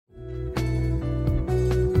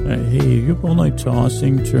Hey, you have all night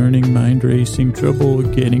tossing, turning, mind racing, trouble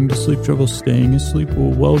getting to sleep, trouble staying asleep? Well,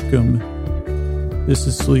 welcome. This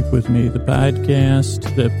is Sleep With Me, the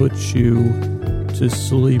podcast that puts you to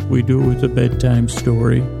sleep. We do it with a bedtime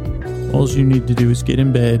story. All you need to do is get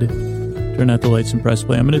in bed, turn out the lights, and press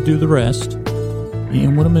play. I'm going to do the rest.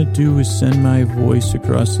 And what I'm going to do is send my voice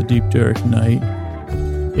across the deep, dark night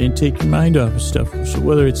and take your mind off of stuff. So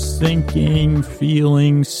whether it's thinking,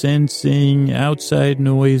 feeling, sensing, outside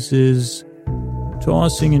noises,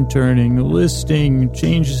 tossing and turning, listing,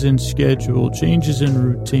 changes in schedule, changes in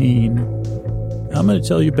routine, I'm going to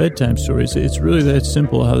tell you bedtime stories. It's really that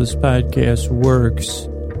simple how this podcast works.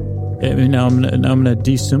 And now I'm going to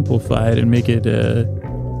de-simplify it and make it,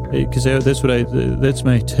 because that's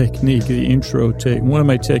my technique, the intro take. One of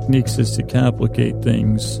my techniques is to complicate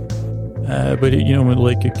things. But,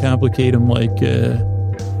 like complicate them like, I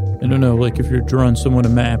don't know, like if you're drawing someone a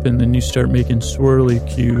map and then you start making swirly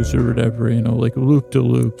cues or whatever, like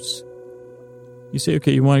loop-de-loops. You say,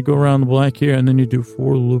 okay, you want to go around the block here, and then you do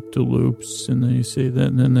 4 loop-de-loops, and then you say that,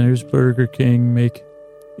 and then there's Burger King,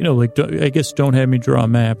 I guess don't have me draw a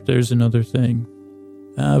map. There's another thing.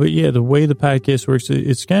 But yeah, the way the podcast works,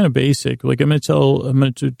 it's kind of basic. Like I'm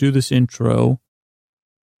going to do this intro.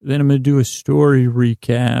 Then I'm going to do a story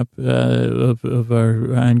recap of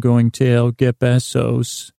our ongoing tale, Get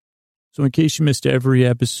Bezos. So in case you missed every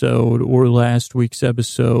episode or last week's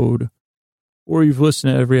episode, or you've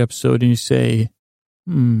listened to every episode and you say,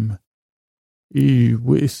 and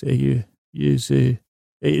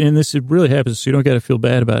this really happens, so you don't got to feel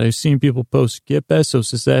bad about it. I've seen people post, Get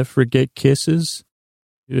Bezos, is that for get kisses?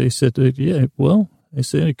 They said, yeah, well, I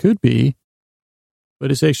said it could be. But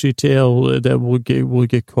it's actually a tale that we'll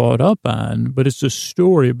get caught up on. But it's a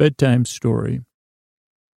story, a bedtime story.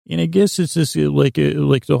 And I guess it's just like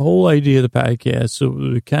the whole idea of the podcast. So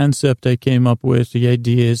the concept I came up with, the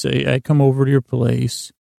idea is I come over to your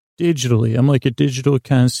place digitally. I'm like a digital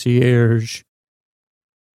concierge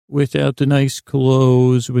without the nice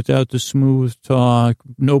clothes, without the smooth talk,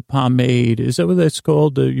 no pomade. Is that what that's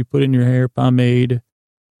called? You put in your hair pomade?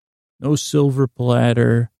 No silver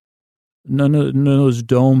platter. None of those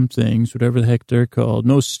dome things, whatever the heck they're called.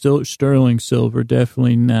 No sterling silver,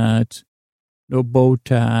 definitely not. No bow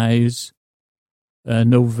ties,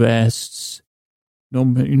 no vests.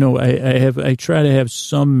 No, I try to have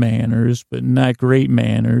some manners, but not great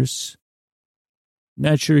manners.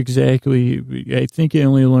 Not sure exactly. I think I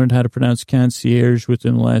only learned how to pronounce concierge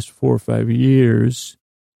within the last 4 or 5 years.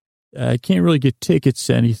 I can't really get tickets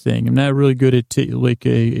to anything. I'm not really good at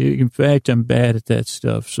in fact, I'm bad at that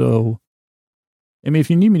stuff. So, I mean,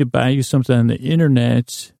 if you need me to buy you something on the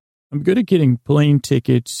internet, I'm good at getting plane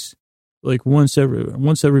tickets. Like once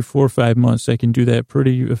every 4 or 5 months, I can do that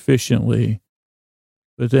pretty efficiently.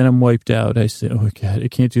 But then I'm wiped out. I say, oh God, I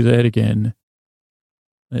can't do that again.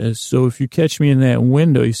 So if you catch me in that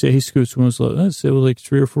window, you say, hey, Scoots, when was I say, well, like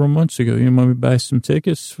 3 or 4 months ago. You want me to buy some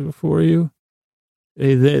tickets for you?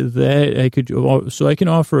 Hey, that I could, so I can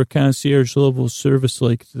offer a concierge level service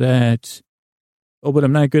like that. Oh, but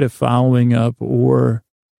I'm not good at following up I'm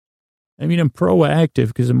proactive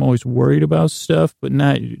because I'm always worried about stuff, but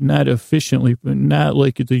not efficiently, but not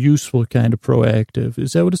like the useful kind of proactive.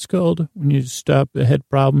 Is that what it's called? When you head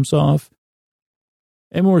problems off?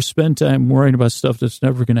 I more spend time worrying about stuff that's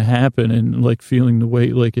never going to happen and like feeling the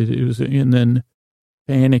weight like it was, and then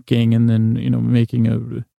panicking and then,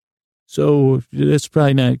 making so that's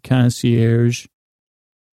probably not concierge.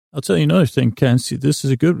 I'll tell you another thing, this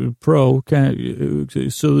is a good pro.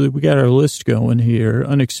 So we got our list going here,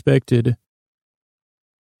 unexpected.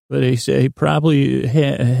 But they say probably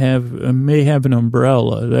may have an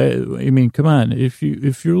umbrella. Come on. If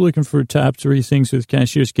you're looking for top 3 things with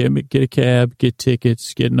concierge, get a cab, get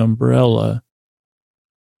tickets, get an umbrella.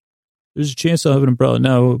 There's a chance I'll have an umbrella.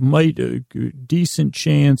 Now, decent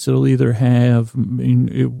chance it'll either have,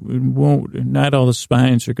 it won't, not all the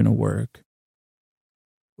spines are going to work.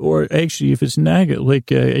 Or actually, if it's not,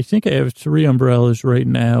 I think I have 3 umbrellas right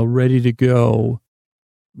now ready to go,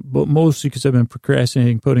 but mostly because I've been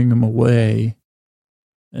procrastinating putting them away.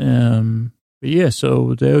 But yeah,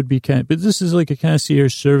 so that would be but this is like a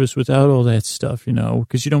concierge service without all that stuff,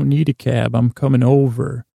 because you don't need a cab. I'm coming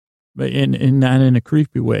over, but and not in a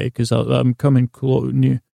creepy way, because I'm coming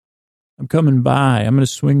I'm coming by. I'm going to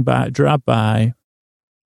swing by, drop by.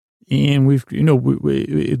 And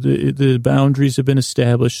the boundaries have been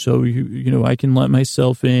established, so I can let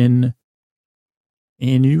myself in,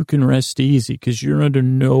 and you can rest easy because you're under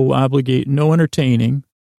no entertaining.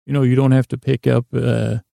 You don't have to pick up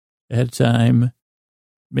ahead of time.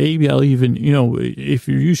 Maybe I'll even, if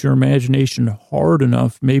you use your imagination hard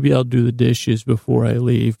enough, maybe I'll do the dishes before I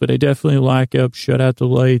leave. But I definitely lock up, shut out the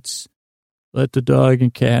lights, let the dog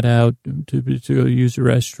and cat out to go use the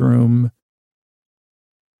restroom.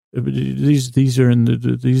 These are in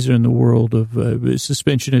the world of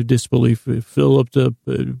suspension of disbelief. Fill up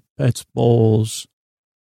the pet's bowls.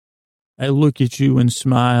 I look at you and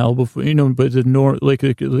smile before, but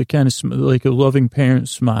the kind of like a loving parent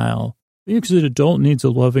smile. Because an adult needs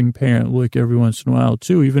a loving parent look every once in a while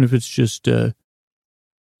too, even if it's just, after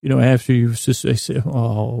I say,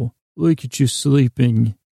 oh, look at you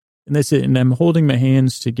sleeping. And that's it. And I'm holding my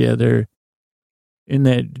hands together in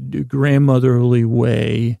that grandmotherly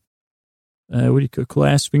way. What do you call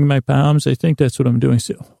clasping my palms? I think that's what I'm doing. I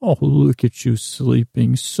say, oh, look at you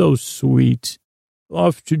sleeping. So sweet.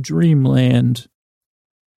 Off to dreamland.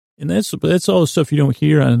 And that's all the stuff you don't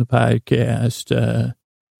hear on the podcast,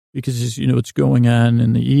 because it's going on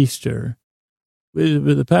in the Easter. But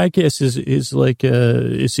the podcast is like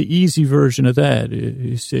it's the easy version of that.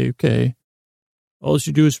 You say, okay, all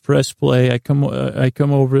you do is press play. I come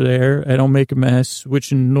over there. I don't make a mess,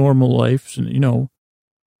 which in normal life,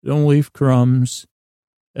 don't leave crumbs.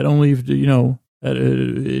 I don't leave,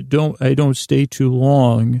 I don't stay too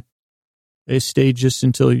long. I stay just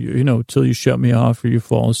until till you shut me off or you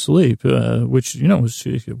fall asleep, which,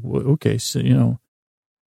 is okay. So,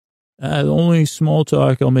 the only small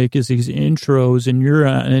talk I'll make is these intros, and you're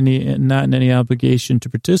not in any obligation to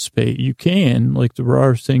participate. You can, like, there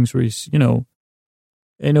are things where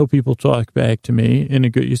I know people talk back to me,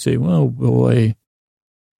 and you say, well, boy,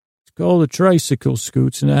 it's called a tricycle,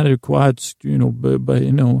 Scoots, not a quad, but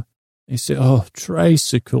I said, oh,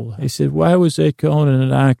 tricycle. I said, why was they calling it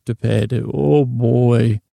an octoped? Oh,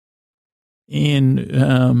 boy.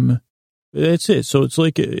 And that's it. So it's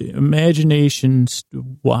like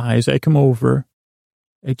imagination-wise. I come over.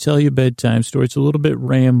 I tell you a bedtime story. It's a little bit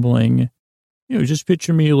rambling. Just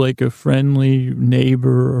picture me like a friendly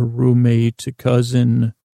neighbor or roommate, a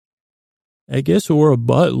cousin, I guess, or a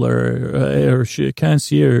butler or a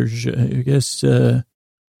concierge. I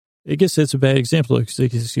guess that's a bad example. It's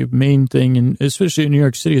the main thing, and especially in New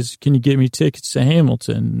York City, is can you get me tickets to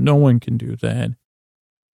Hamilton? No one can do that.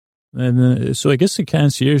 And so I guess the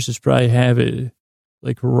concierges probably have it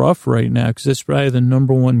like rough right now, because that's probably the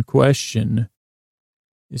number one question.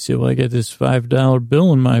 You say, well, I got this $5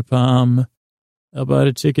 bill in my palm. How about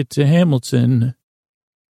a ticket to Hamilton?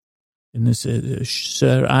 And they said,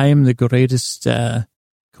 sir, I am the greatest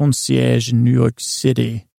concierge in New York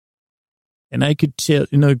City. And I could tell,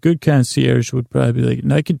 a good concierge would probably be like,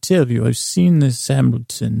 and I could tell you, I've seen this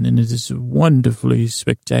Hamilton, and it is wonderfully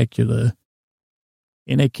spectacular.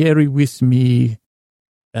 And I carry with me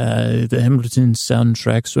the Hamilton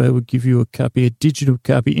soundtrack, so I will give you a copy, a digital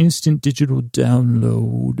copy, instant digital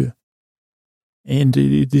download. And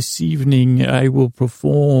this evening, I will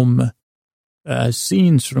perform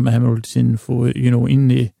scenes from Hamilton for,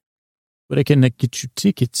 but I cannot get you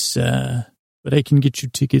tickets, but I can get you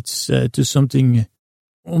tickets to something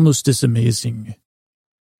almost as amazing.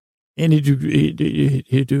 And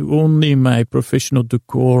it only my professional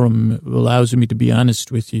decorum allows me to be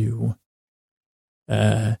honest with you.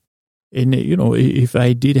 And, if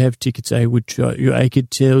I did have tickets, I would charge you. I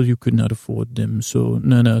could tell you could not afford them. So,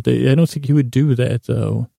 no, I don't think you would do that,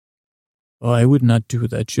 though. Oh, I would not do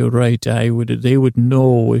that. You're right. They would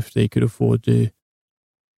know if they could afford the.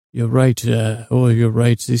 You're right. You're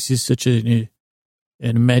right. This is such an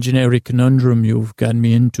imaginary conundrum you've gotten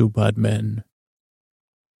me into, Podman.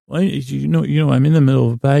 Well, I'm in the middle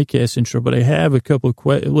of a podcast intro, but I have a couple of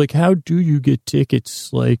questions. Like, how do you get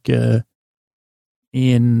tickets? Like, two,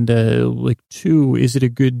 is it a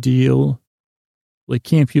good deal? Like,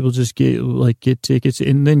 can't people just get tickets?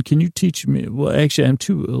 And then can you teach me? Well, actually, I'm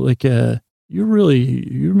too, do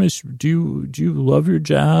you love your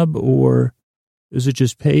job, or does it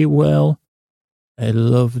just pay well? I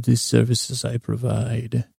love the services I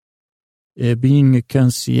provide. Being a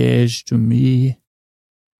concierge to me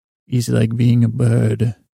is like being a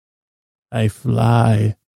bird. I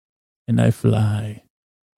fly and I fly.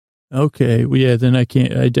 Okay, well, yeah, then I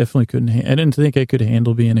definitely couldn't, I didn't think I could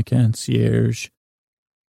handle being a concierge.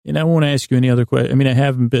 And I won't ask you any other questions. I mean, I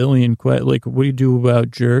have a billion questions. Like, what do you do about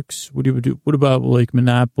jerks? What do you do? What about, like,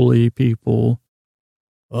 Monopoly people?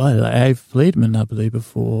 Oh, I've played Monopoly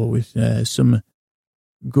before with some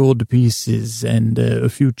gold pieces and a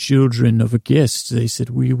few children of a guest. They said,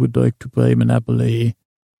 we would like to play Monopoly.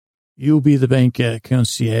 You'll be the banker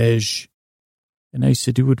concierge. And I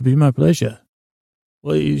said, it would be my pleasure.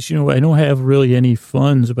 Well, I don't have really any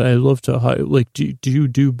funds, but I love to, do you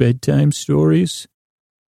do bedtime stories?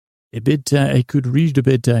 A bedtime, I could read a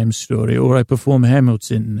bedtime story, or I perform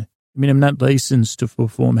Hamilton. I mean, I'm not licensed to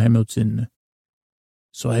perform Hamilton.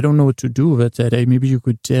 So I don't know what to do about that. Maybe you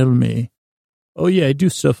could tell me. Oh, yeah, I do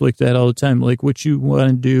stuff like that all the time. Like what you want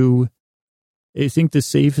to do. I think the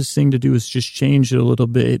safest thing to do is just change it a little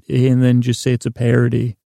bit and then just say it's a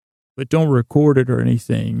parody. But don't record it or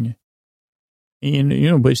anything.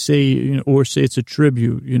 And, but say, or say it's a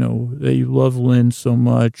tribute, that you love Lynn so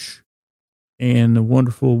much and the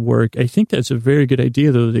wonderful work. I think that's a very good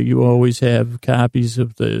idea, though, that you always have copies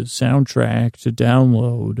of the soundtrack to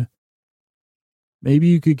download. Maybe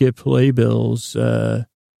you could get playbills. I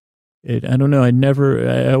don't know.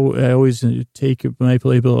 I always take my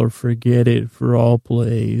playbill or forget it for all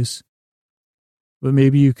plays. But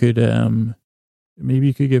maybe you could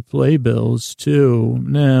get playbills too.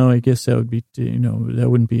 No, I guess that would be, that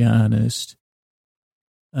wouldn't be honest.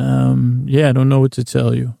 Yeah, I don't know what to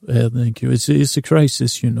tell you. Thank you. It's a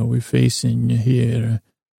crisis, we're facing here.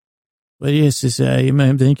 But yes,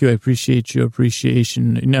 thank you. I appreciate your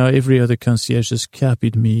appreciation. Now, every other concierge has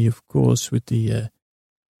copied me, of course, with the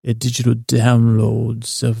digital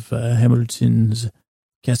downloads of Hamilton's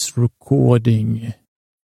cast recording.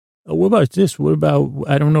 What about this? What about,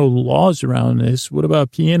 I don't know, laws around this? What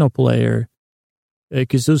about piano player?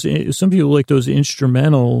 Because some people like those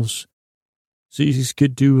instrumentals. So you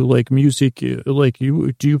could do like music, like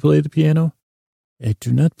do you play the piano? I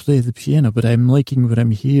do not play the piano, but I'm liking what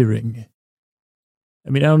I'm hearing.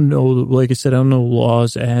 I mean, I don't know, like I said, I don't know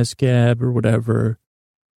laws, ASCAP or whatever,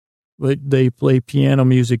 but they play piano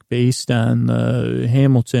music based on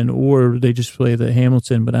Hamilton, or they just play the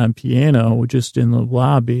Hamilton, but on piano, just in the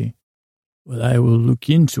lobby. Well, I will look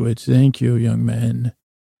into it. Thank you, young man.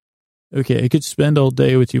 Okay, I could spend all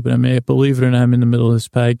day with you, but believe it or not, I'm in the middle of this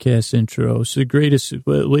podcast intro. So the greatest,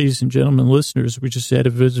 ladies and gentlemen, listeners, we just had a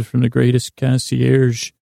visit from the greatest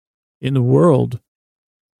concierge in the world.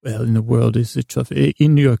 Well, in the world is a tough.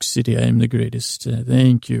 In New York City, I am the greatest.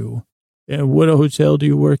 Thank you. And what hotel do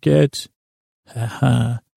you work at?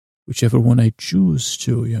 Whichever one I choose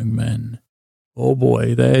to, young man. Oh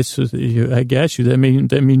boy, I got you.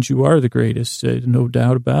 That means you are the greatest. No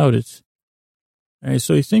doubt about it. All right,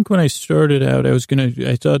 so I think when I started out, I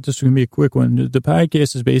thought this was going to be a quick one. The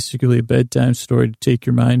podcast is basically a bedtime story to take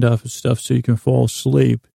your mind off of stuff so you can fall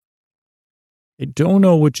asleep. I don't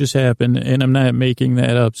know what just happened, and I'm not making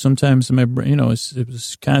that up. Sometimes my brain,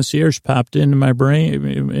 concierge popped into my brain,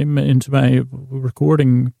 into my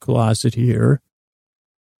recording closet here.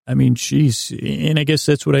 I mean, geez, and I guess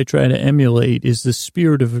that's what I try to emulate is the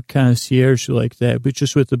spirit of a concierge like that, but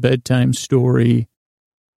just with the bedtime story.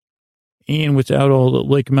 And without all the,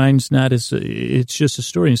 like, mine's not as, it's just a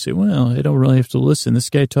story. And you say, well, I don't really have to listen.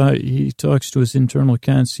 This guy, he talks to his internal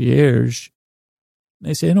concierge.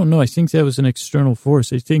 And I say, I don't know. I think that was an external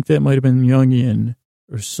force. I think that might have been Jungian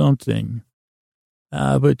or something.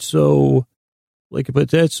 But that's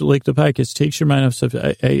like the podcast takes your mind off stuff.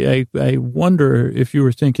 I wonder if you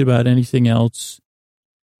were thinking about anything else.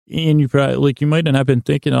 And you probably, you might not have been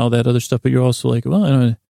thinking all that other stuff, but you're also like, well, I don't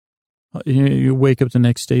know. You wake up the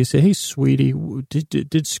next day and say, hey, sweetie,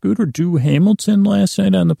 did Scooter do Hamilton last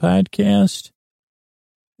night on the podcast?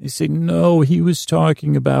 They say, no, he was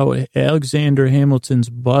talking about Alexander Hamilton's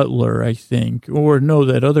butler, I think. Or no,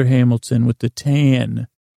 that other Hamilton with the tan.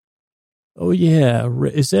 Oh, yeah.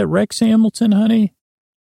 Is that Rex Hamilton, honey?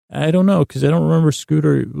 I don't know, because I don't remember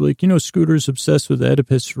Scooter. Scooter's obsessed with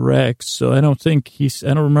Oedipus Rex, so I don't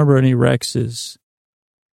remember any Rexes.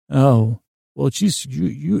 Oh. Well, geez,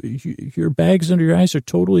 your bags under your eyes are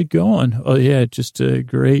totally gone. Oh, yeah, just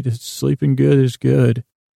great. Sleeping good is good.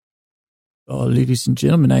 Oh, ladies and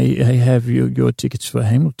gentlemen, I have your tickets for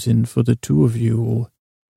Hamilton for the two of you.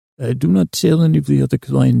 Do not tell any of the other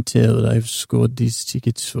clientele I've scored these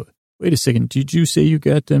tickets for. Wait a second. Did you say you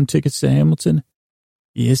got them tickets to Hamilton?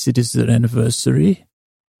 Yes, it is their anniversary.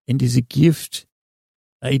 And as a gift,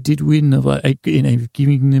 I did win a lot, and I'm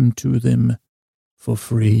giving them to them for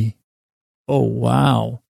free. Oh,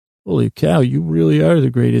 wow. Holy cow, you really are the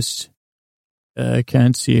greatest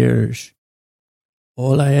concierge.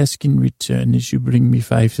 All I ask in return is you bring me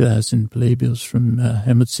 5,000 playbills from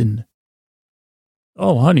Hamilton.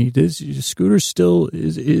 Oh, honey, this Scooter still,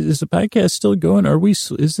 is the podcast still going?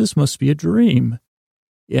 This must be a dream.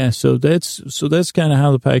 Yeah, so that's kind of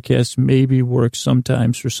how the podcast maybe works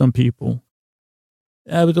sometimes for some people.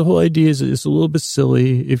 But the whole idea is it's a little bit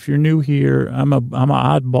silly. If you're new here, I'm an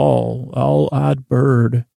odd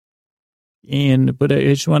bird. But I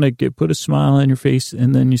just want to put a smile on your face,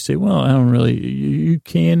 and then you say, well, I don't really, you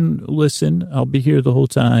can listen. I'll be here the whole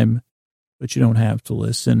time, but you don't have to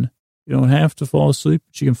listen. You don't have to fall asleep,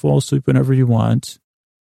 but you can fall asleep whenever you want.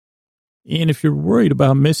 And if you're worried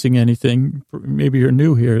about missing anything, maybe you're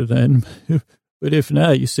new here then. But if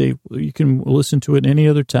not, you say, well, you can listen to it any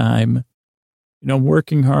other time. You know, I'm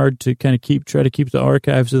working hard to kind of try to keep the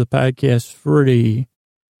archives of the podcast free.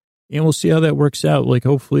 And we'll see how that works out. Like,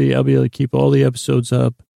 hopefully I'll be able to keep all the episodes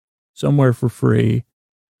up somewhere for free.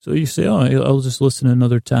 So you say, oh, I'll just listen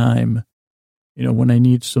another time, you know, when I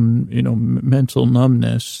need some, you know, mental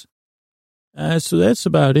numbness. So that's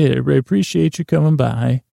about it. I appreciate you coming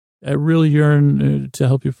by. I really yearn to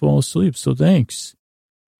help you fall asleep, so thanks.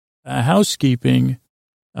 Housekeeping.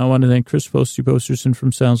 I want to thank Chris Posterson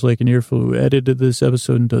from Sounds Like an Earful, who edited this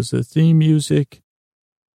episode and does the theme music.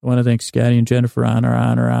 I want to thank Scotty and Jennifer on our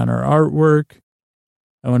artwork.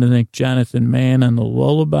 I want to thank Jonathan Mann on the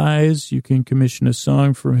lullabies. You can commission a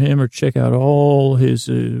song from him or check out all his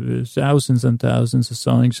thousands and thousands of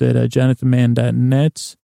songs at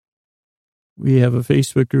jonathanmann.net. We have a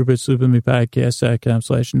Facebook group at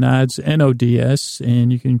sleepwithmepodcast.com/nods, N-O-D-S,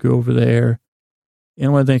 and you can go over there. And I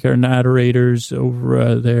want to thank our moderators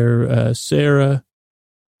over there, Sarah,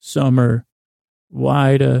 Summer,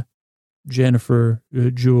 Wida, Jennifer,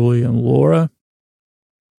 Julie, and Laura.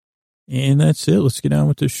 And that's it. Let's get on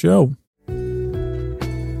with the show.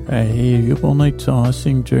 I hate you up all night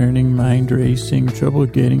tossing, turning, mind racing, trouble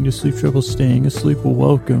getting to sleep, trouble staying asleep. Well,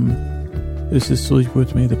 welcome. This is Sleep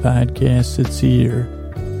With Me, the podcast that's here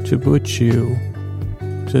to put you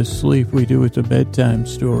to sleep. We do it a bedtime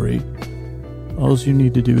story. All you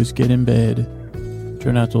need to do is get in bed,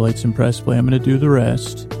 turn out the lights and press play. I'm going to do the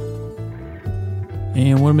rest.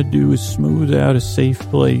 And what I'm going to do is smooth out a safe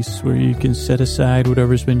place where you can set aside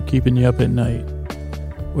whatever's been keeping you up at night.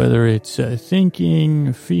 Whether it's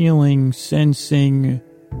thinking, feeling, sensing,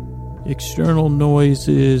 external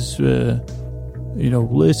noises,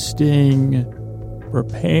 listing,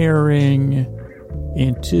 preparing,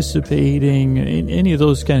 anticipating, any of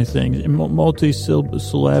those kind of things.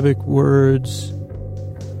 Multi-syllabic words,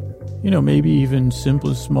 maybe even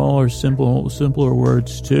simpler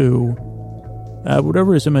words too.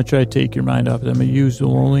 Whatever it is, I'm going to try to take your mind off it. I'm going to use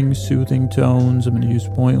lulling, soothing tones. I'm going to use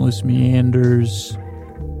pointless meanders.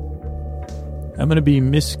 I'm going to be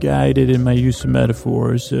misguided in my use of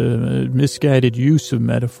metaphors, misguided use of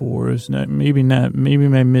metaphors. Maybe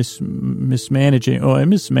my mismanaging. Oh, I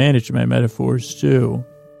mismanage my metaphors too.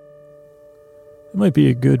 It might be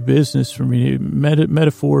a good business for me.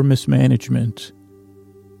 Metaphor mismanagement.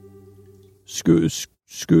 Scooter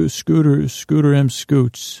M.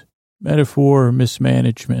 Scoots. Metaphor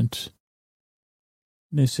mismanagement.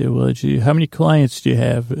 And they say, well, gee, how many clients do you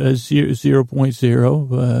have?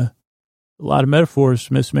 0.0. A lot of metaphors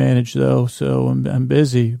mismanaged, though, so I'm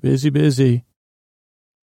busy. Yeah,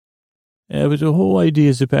 but the whole idea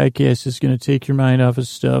is the podcast is going to take your mind off of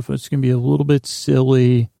stuff. It's going to be a little bit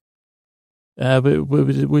silly. But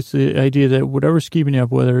with the idea that whatever's keeping you up,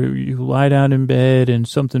 whether you lie down in bed and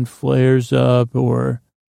something flares up or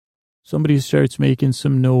somebody starts making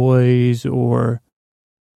some noise or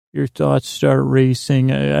your thoughts start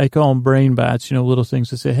racing. I call them brain bots, little things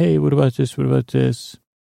that say, hey, what about this? What about this?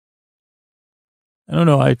 I don't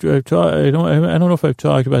know. I don't know if I've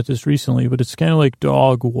talked about this recently, but it's kind of like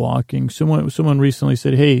dog walking. Someone recently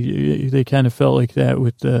said, hey, they kind of felt like that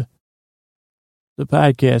with the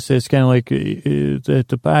podcast. It's kind of like that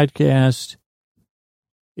the podcast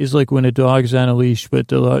is like when a dog's on a leash, but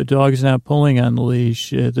the dog's not pulling on the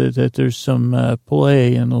leash, that there's some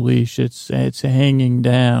play on the leash. It's hanging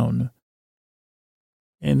down.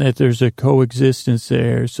 And that there's a coexistence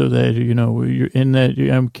there so that, you're in that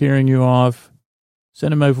I'm carrying you off,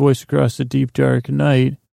 sending my voice across the deep, dark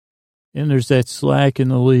night, and there's that slack in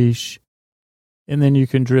the leash, and then you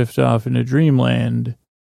can drift off into dreamland.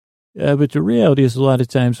 But the reality is a lot of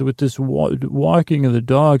times with this walking of the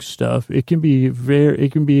dog stuff, it can be what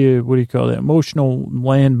do you call that? Emotional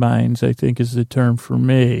landmines, I think is the term for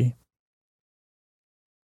me.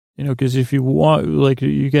 Because if you walk, like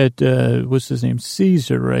you got, what's his name?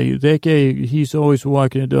 Caesar, right? That guy, he's always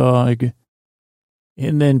walking a dog.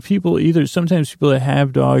 And then sometimes people that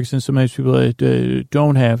have dogs and sometimes people that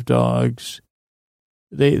don't have dogs,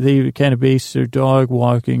 they kind of base their dog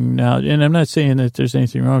walking now. And I'm not saying that there's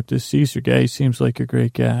anything wrong with this Caesar guy. He seems like a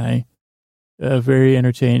great guy, very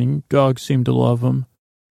entertaining. Dogs seem to love him.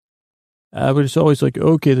 But it's always like,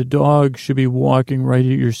 okay, the dog should be walking right at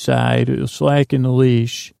your side, slacken the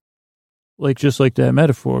leash, just like that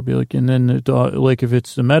metaphor. Be like, and then the dog, like if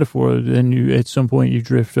it's the metaphor, then at some point you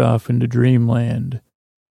drift off into dreamland.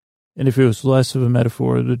 And if it was less of a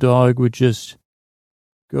metaphor, the dog would just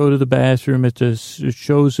go to the bathroom at the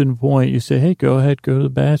chosen point. You say, hey, go ahead, go to the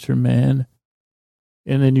bathroom, man.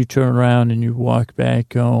 And then you turn around and you walk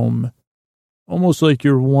back home almost like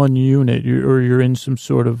you're one unit, or you're in some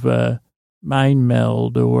sort of mind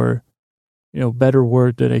meld, or, better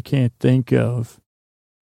word that I can't think of.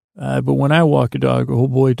 But when I walk a dog, oh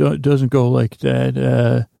boy, it doesn't go like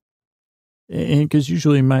that. And because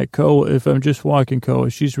usually my Koa, if I'm just walking Koa,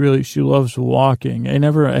 she loves walking.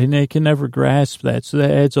 I can never grasp that. So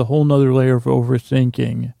that adds a whole nother layer of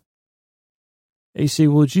overthinking. They say,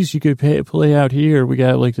 well, geez, you could play out here. We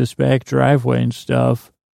got like this back driveway and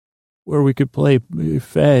stuff where we could play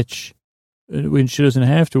fetch when she doesn't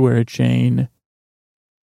have to wear a chain.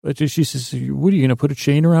 But she says, what, are you going to put a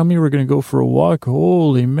chain around me? We're going to go for a walk.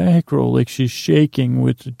 Holy mackerel. Like she's shaking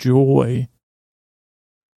with joy.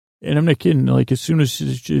 And I'm not kidding. Like as soon as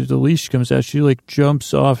the leash comes out, she like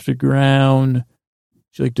jumps off the ground.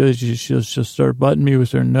 She like she'll start butting me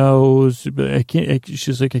with her nose. But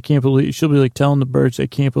she's like, I can't believe, she'll be like telling the birds, I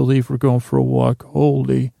can't believe we're going for a walk.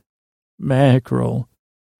 Holy mackerel.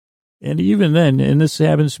 And even then, and this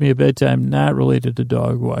happens to me at bedtime, not related to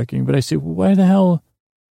dog walking, but I say, well, why the hell?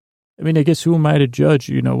 I mean, I guess who am I to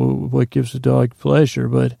judge, what gives a dog pleasure?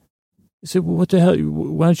 But I said, well, what the hell?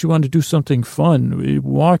 Why don't you want to do something fun?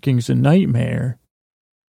 Walking's a nightmare.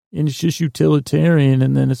 And it's just utilitarian.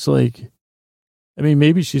 And then it's like, I mean,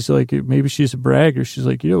 maybe she's a bragger. She's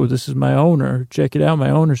like, this is my owner. Check it out. My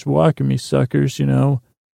owner's walking me, suckers, I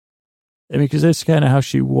mean, because that's kind of how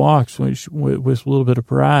she walks with a little bit of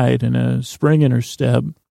pride and a spring in her step.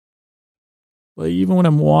 But even when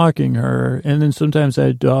I'm walking her, and then sometimes I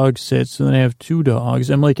have dog sits, and then I have two dogs,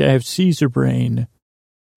 I have Caesar brain,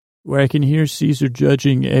 where I can hear Caesar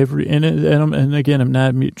judging and again, I'm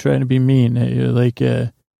not trying to be mean.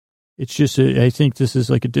 It's just, I think this is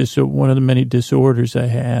like one of the many disorders I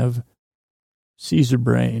have, Caesar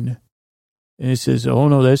brain. And it says, oh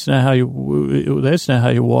no, that's not how you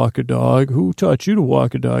walk a dog. Who taught you to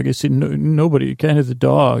walk a dog? I said, nobody, kind of the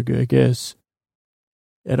dog, I guess.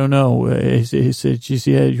 I don't know. He said, geez,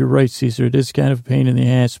 yeah, you're right, Caesar. It is kind of a pain in the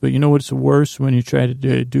ass, but you know what's worse when you try to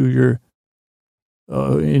do your,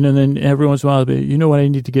 and then every once in a while, you know what, I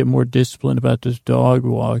need to get more disciplined about this dog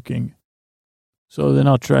walking. So then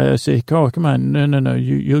I say, oh, come on, no,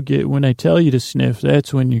 you'll get, when I tell you to sniff,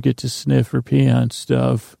 that's when you get to sniff or pee on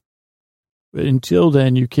stuff. But until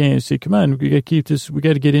then, you can't. Say, come on, we got to keep this, we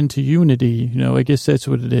got to get into unity. I guess that's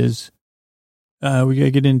what it is. We got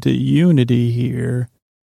to get into unity here.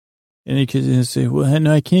 And they can say, well,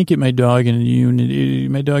 no, I can't get my dog into unity.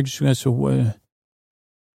 My dog just wants to, what?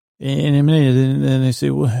 And then they say,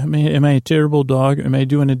 well, am I a terrible dog? Am I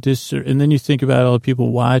doing a disservice? And then you think about all the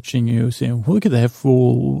people watching you saying, look at that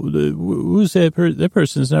fool. Who's that person? That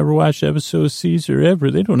person's never watched episode of Caesar ever.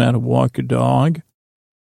 They don't know how to walk a dog.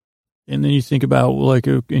 And then you think about like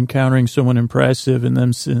encountering someone impressive and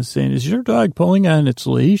them saying, is your dog pulling on its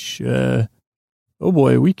leash? Oh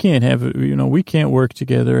boy, we can't have it. We can't work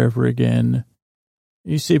together ever again.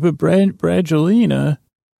 You say, but Brangelina,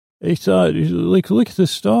 they thought, like, look at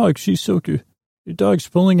this dog. She's so good. Your dog's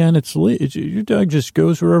pulling on its leash. Your dog just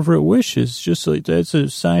goes wherever it wishes. Just like that's a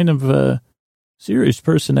sign of serious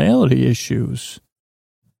personality issues.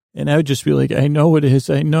 And I would just be like, I know it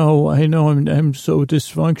is. I know. I'm so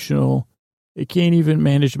dysfunctional. I can't even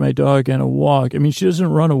manage my dog on a walk. I mean, she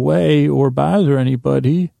doesn't run away or bother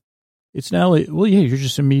anybody. It's not like, well, yeah, you're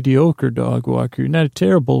just a mediocre dog walker. You're not a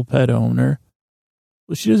terrible pet owner.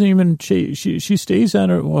 Well, she doesn't even, she stays on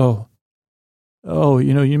her, well, oh,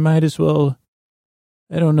 you might as well,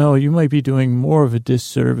 I don't know, you might be doing more of a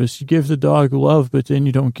disservice. You give the dog love, but then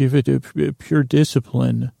you don't give it a pure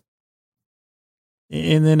discipline.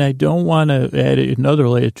 And then I don't want to add another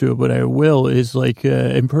layer to it, but I will, is like,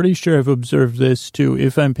 I'm pretty sure I've observed this too.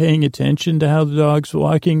 If I'm paying attention to how the dog's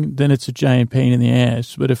walking, then it's a giant pain in the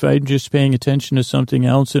ass. But if I'm just paying attention to something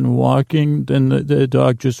else and walking, then the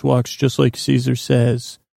dog just walks just like Caesar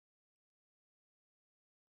says.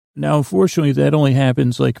 Now, unfortunately, that only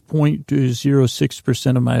happens like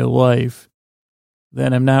 0.06% of my life.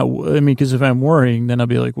 Then I'm not, because if I'm worrying, then I'll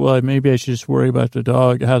be like, well, maybe I should just worry about the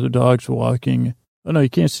dog, how the dog's walking. Oh, no,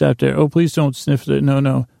 you can't stop there. Oh, please don't sniff that.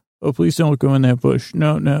 No. Oh, please don't go in that bush.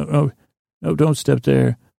 No. Oh, no, don't step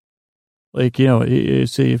there. Like,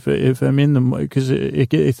 say if I'm in the, because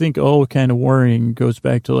I think all kind of worrying goes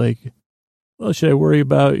back to like, well, should I worry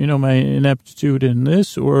about, my ineptitude in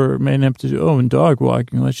this or my ineptitude, in dog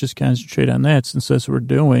walking? Let's just concentrate on that since that's what we're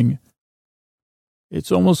doing.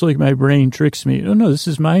 It's almost like my brain tricks me. Oh, no, this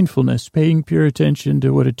is mindfulness, paying pure attention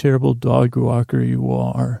to what a terrible dog walker you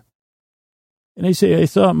are. And I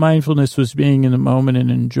thought mindfulness was being in the moment and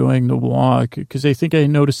enjoying the walk, because I think I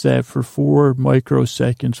noticed that for 4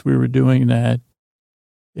 microseconds we were doing that.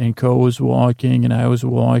 And Co was walking and I was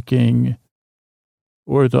walking.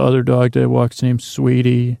 Or the other dog that walks named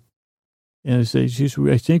Sweetie. And I say, geez,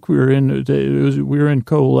 I think we were in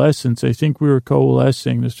coalescence. I think we were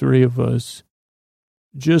coalescing, the three of us.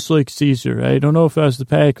 Just like Caesar. I don't know if I was the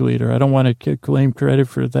pack leader. I don't want to claim credit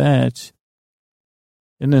for that.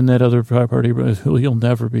 And then that other party, you'll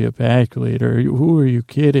never be a pack leader. Who are you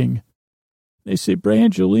kidding? They say,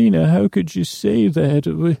 Brangelina, how could you say that?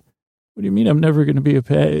 What do you mean I'm never going to be a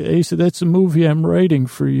pack? I said, that's a movie I'm writing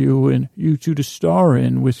for you and you two to star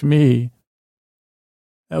in with me.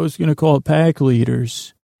 I was going to call it Pack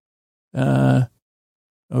Leaders.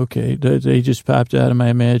 Okay, they just popped out of my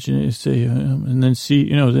imagination. And then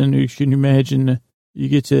then you can imagine you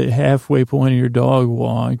get to halfway point of your dog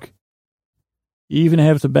walk. You even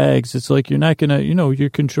have the bags. It's like you're not going to, you're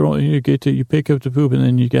controlling, you pick up the poop and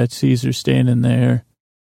then you got Caesar standing there,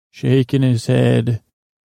 shaking his head,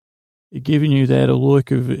 giving you that a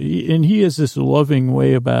look of, and he has this loving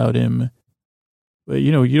way about him. But,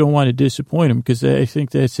 you don't want to disappoint him because I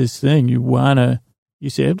think that's his thing. You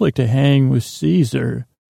say, I'd like to hang with Caesar.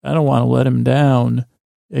 I don't want to let him down.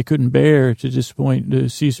 I couldn't bear to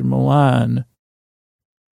disappoint Caesar Milan.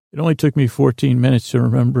 It only took me 14 minutes to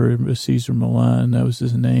remember Caesar Milan. That was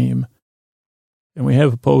his name. And we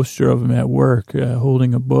have a poster of him at work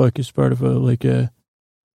holding a book as part of a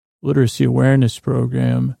literacy awareness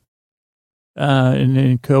program. And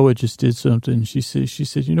then Koa just did something. She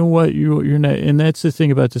said, you know what? You're not, and that's the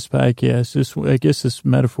thing about this podcast. I guess this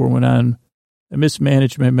metaphor went on, a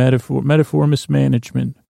mismanagement metaphor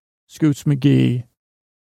mismanagement. Scoots McGee.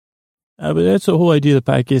 But that's the whole idea of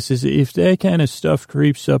the podcast is if that kind of stuff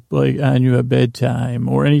creeps up on you at bedtime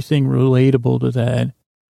or anything relatable to that,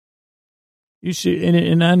 you should,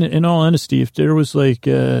 in all honesty, if there was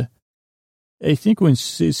I think when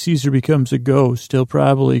Caesar becomes a ghost, he'll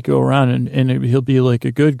probably go around and he'll be like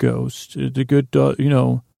a good ghost, the good dog,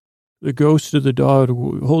 the ghost of the dog.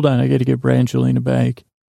 Hold on, I got to get Brangelina back.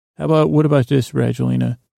 What about this,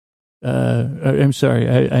 Brangelina? I'm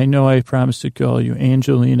sorry, I know I promised to call you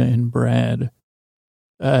Angelina and Brad.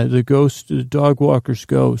 The ghost, the dog walker's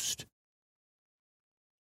ghost.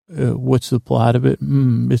 What's the plot of it?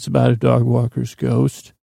 It's about a dog walker's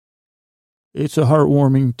ghost. It's a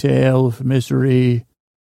heartwarming tale of misery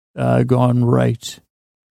gone right.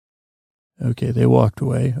 Okay, they walked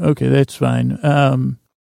away. Okay, that's fine.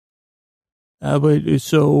 But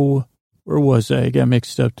so where was I? I got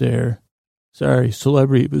mixed up there. Sorry,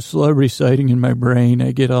 celebrity sighting in my brain.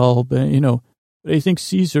 I get all, but I think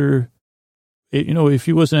Caesar, if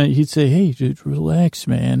he wasn't, he'd say, hey, dude, relax,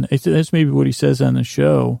 man. I think that's maybe what he says on the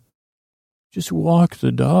show. Just walk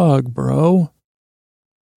the dog, bro.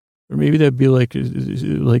 Or maybe that'd be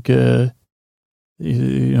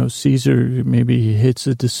Caesar, maybe he hits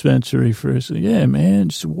a dispensary first. Yeah, man,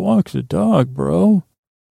 just walk the dog, bro.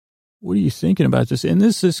 What are you thinking about this? And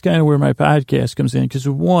this is kind of where my podcast comes in because,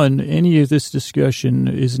 one, any of this discussion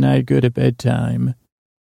is not good at bedtime.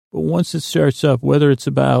 But once it starts up, whether it's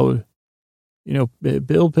about,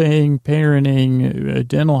 bill paying, parenting,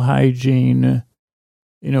 dental hygiene,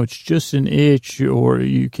 it's just an itch or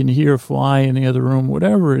you can hear a fly in the other room,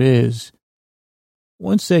 whatever it is.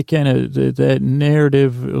 Once that kind of, that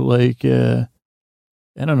narrative, I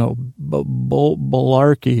don't know,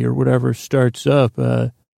 balarchy or whatever starts up,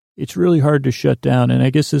 it's really hard to shut down. And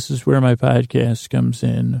I guess this is where my podcast comes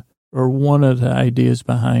in, or one of the ideas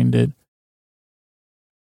behind it,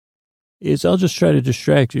 is I'll just try to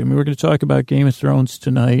distract you. I mean, we're going to talk about Game of Thrones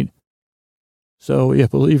tonight. So, yeah,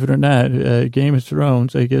 believe it or not, Game of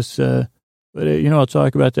Thrones, I guess, but, I'll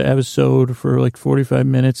talk about the episode for 45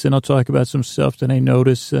 minutes, and I'll talk about some stuff that I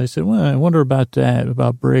noticed. I said, well, I wonder about that,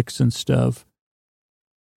 about bricks and stuff.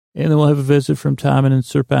 And then we'll have a visit from Tom and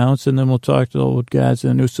Sir Pounce, and then we'll talk to the old guys in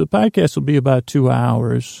the news. So the podcast will be about 2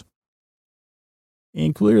 hours.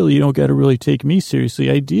 And clearly, you don't got to really take me seriously.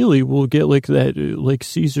 Ideally, we'll get that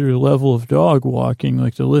Caesar level of dog walking,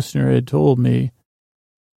 like the listener had told me.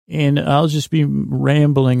 And I'll just be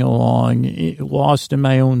rambling along, lost in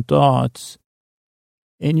my own thoughts.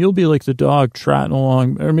 And you'll be like the dog trotting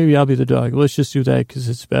along, or maybe I'll be the dog. Let's just do that because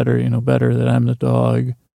it's better, better that I'm the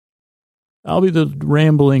dog. I'll be the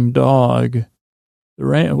rambling dog.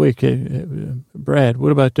 Brad, what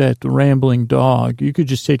about that? The rambling dog. You could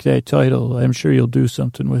just take that title. I'm sure you'll do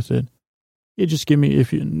something with it. You just give me,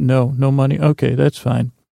 no money. Okay, that's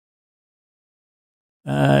fine.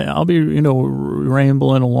 I'll be,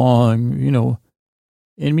 rambling along,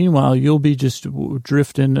 and meanwhile, you'll be just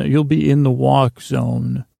drifting, you'll be in the walk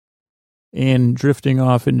zone and drifting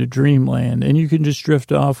off into dreamland, and you can just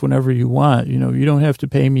drift off whenever you want. You don't have to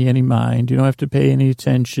pay me any mind. You don't have to pay any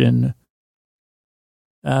attention.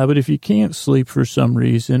 But if you can't sleep for some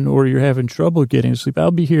reason, or you're having trouble getting to sleep,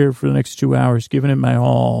 I'll be here for the next 2 hours, giving it my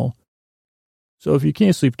all. So if you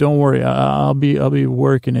can't sleep, don't worry. I'll be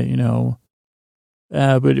working it,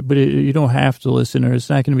 But you don't have to listen, or it's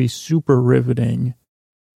not going to be super riveting.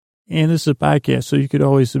 And this is a podcast, so you could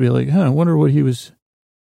always be like, I wonder what he was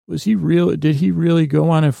he real? Did he really go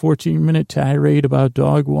on a 14-minute tirade about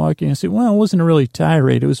dog walking? I said, well, it wasn't a really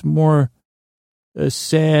tirade. It was more a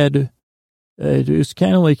sad. It was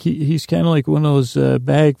kind of like he's kind of like one of those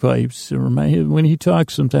bagpipes. When he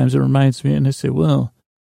talks, sometimes it reminds me, and I say, well,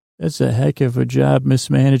 that's a heck of a job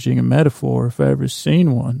mismanaging a metaphor if I ever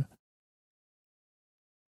seen one.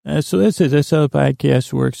 So that's it. That's how the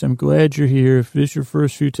podcast works. I'm glad you're here. If this is your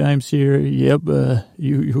first few times here, yep,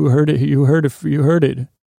 you heard it. You heard it.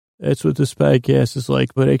 That's what this podcast is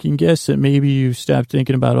like. But I can guess that maybe you stopped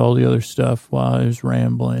thinking about all the other stuff while I was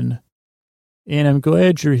rambling. And I'm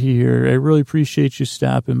glad you're here. I really appreciate you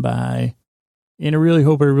stopping by. And I really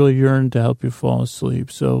hope I really yearn to help you fall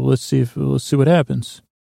asleep. So let's see what happens.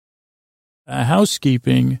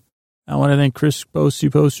 Housekeeping. I want to thank Chris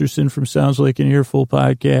Posterson from Sounds Like an Earful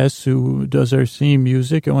podcast, who does our theme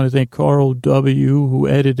music. I want to thank Carl W., who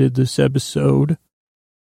edited this episode.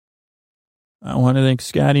 I want to thank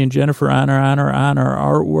Scotty and Jennifer on our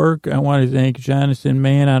artwork. I want to thank Jonathan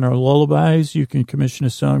Mann on our lullabies. You can commission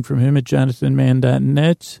a song from him at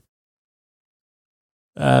jonathanmann.net.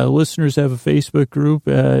 Listeners have a Facebook group.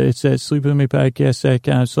 It's at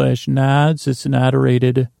sleepwithmepodcast.com/nods. It's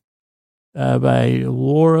moderated by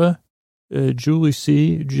Laura, Julie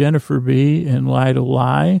C., Jennifer B., and Lie to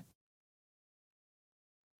Lie.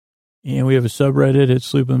 And we have a subreddit at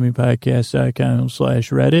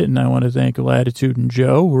sleepwithmepodcast.com/Reddit. And I want to thank Latitude and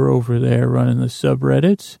Joe. We're over there running the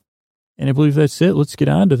subreddit. And I believe that's it. Let's get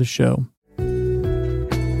on to the show.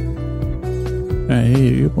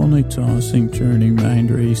 Hey, up all night tossing, turning, mind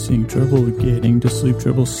racing, trouble getting to sleep,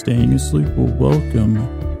 trouble staying asleep. Well, welcome.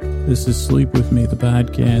 This is Sleep With Me, the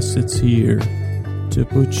podcast that's here to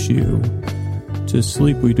put you to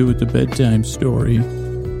sleep. We do it the bedtime story.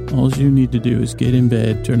 All you need to do is get in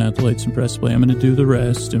bed, turn out the lights, and press play. I'm going to do the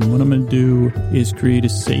rest. And what I'm going to do is create a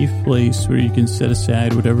safe place where you can set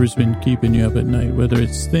aside whatever's been keeping you up at night, whether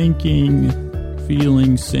it's thinking,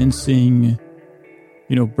 feeling, sensing,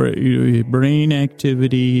 brain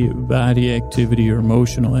activity, body activity, or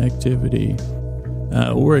emotional activity,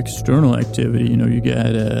 or external activity. You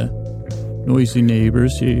got noisy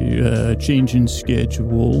neighbors, changing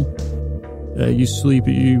schedule.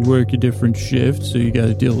 You work a different shift, so you got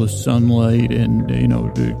to deal with sunlight and,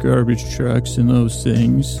 the garbage trucks and those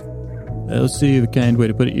things. Let's see the kind way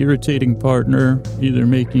to put it. Irritating partner, either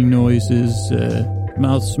making noises,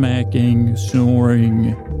 mouth smacking,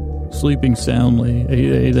 snoring, sleeping soundly.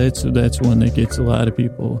 That's one that gets a lot of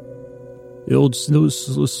people. The old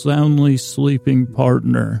soundly sleeping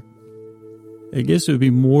partner. I guess it would be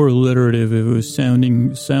more alliterative if it was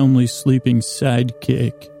soundly sleeping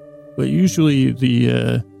sidekick. But usually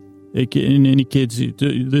in any kids,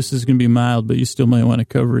 this is going to be mild, but you still might want to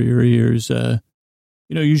cover your ears.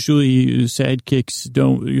 Usually sidekicks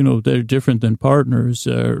don't, they're different than partners.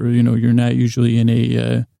 You're not usually in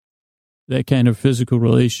that kind of physical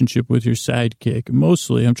relationship with your sidekick.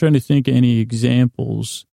 Mostly, I'm trying to think of any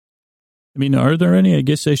examples. Are there any? I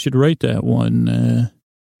guess I should write that one. I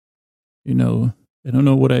don't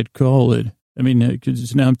know what I'd call it.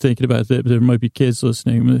 Because now I'm thinking about that, but there might be kids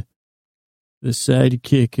listening. The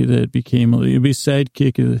sidekick that became, it'd be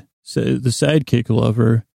sidekick, the sidekick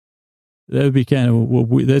lover. That would be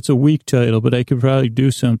that's a weak title, but I could probably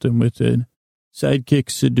do something with it.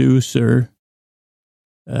 Sidekick seducer.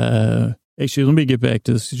 Actually, let me get back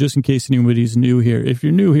to this just in case anybody's new here. If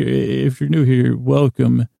you're new here,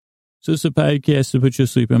 welcome. So it's a podcast to put you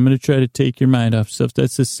to sleep. I'm going to try to take your mind off stuff.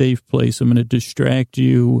 That's a safe place. I'm going to distract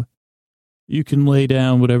you. You can lay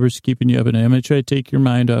down whatever's keeping you up at night. I'm going to try to take your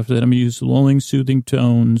mind off that. I'm going to use lulling, soothing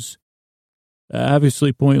tones,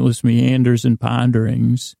 obviously pointless meanders and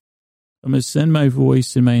ponderings. I'm going to send my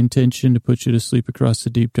voice and my intention to put you to sleep across the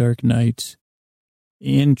deep, dark night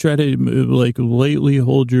and try to, lightly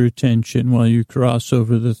hold your attention while you cross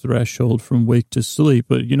over the threshold from wake to sleep.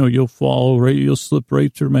 But, you'll slip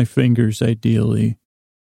right through my fingers, ideally,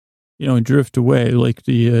 and drift away like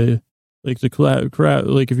the cloud,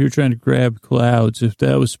 like if you're trying to grab clouds, if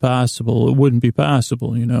that was possible, it wouldn't be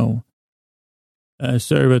possible,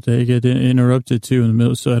 Sorry about that. I get interrupted too in the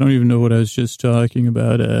middle, so I don't even know what I was just talking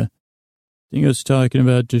about. I think I was talking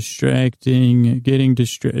about getting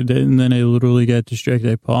distracted, and then I literally got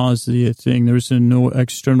distracted. I paused the thing. There was no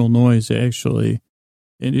external noise, actually.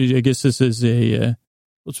 And I guess this is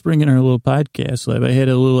let's bring in our little podcast lab. I had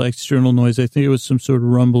a little external noise. I think it was some sort of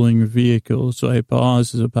rumbling vehicle. So I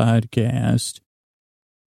paused the podcast.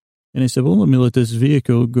 And I said, well, let me let this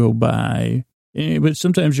vehicle go by. But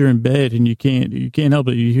sometimes you're in bed and you can't help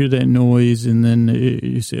it. You hear that noise, and then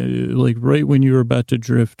you say, like right when you're about to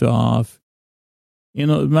drift off. You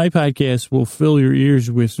know, my podcast will fill your ears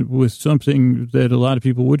with something that a lot of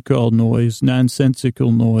people would call noise,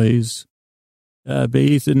 nonsensical noise,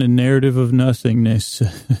 bathed in a narrative of nothingness.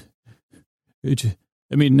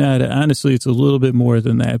 I mean, honestly, it's a little bit more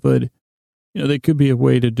than that, but you know, that could be a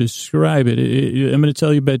way to describe it. I'm going to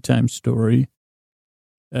tell you a bedtime story.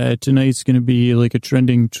 Tonight's going to be like a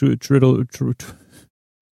trending Scooter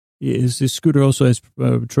also has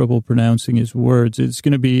trouble pronouncing his words. It's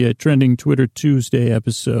going to be a trending Twitter Tuesday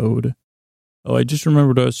episode. Oh, I just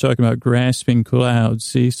remembered I was talking about grasping clouds.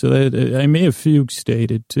 See, so that I may have fugue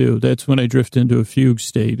stated too. That's when I drift into a fugue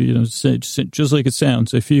state. You know, just like it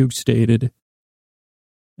sounds. I fugue stated.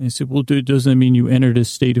 And I said, well, dude, doesn't that mean you entered a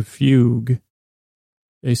state of fugue?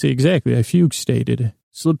 They say, exactly. I fugue stated.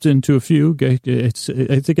 Slipped into a fugue. I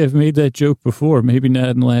think I've made that joke before. Maybe not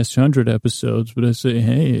in the last 100 episodes, but I say,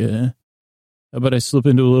 hey, how about I slip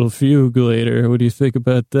into a little fugue later? What do you think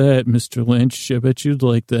about that, Mr. Lynch? I bet you'd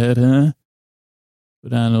like that, huh?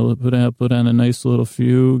 Put on a nice little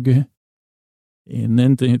fugue, and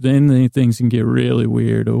then things can get really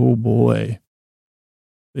weird. Oh boy.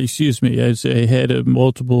 Excuse me, I had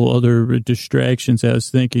multiple other distractions I was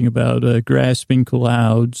thinking about, grasping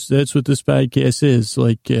clouds. That's what this podcast is,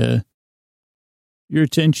 like, your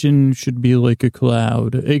attention should be like a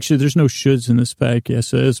cloud. Actually, there's no shoulds in this podcast,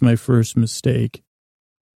 so that's my first mistake.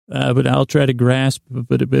 But I'll try to grasp,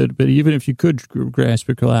 but even if you could grasp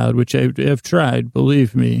a cloud, which I've tried,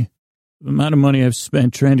 believe me, the amount of money I've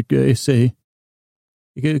spent trying to say,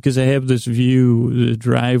 because I have this view, the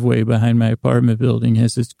driveway behind my apartment building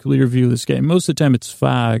has this clear view of the sky. Most of the time it's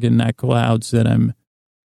fog and not clouds that I'm,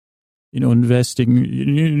 investing.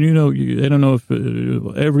 I don't know if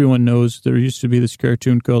everyone knows there used to be this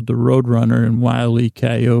cartoon called The Roadrunner and Wile E.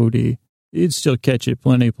 Coyote. You'd still catch it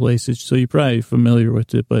plenty of places, so you're probably familiar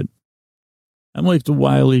with it, but I'm like the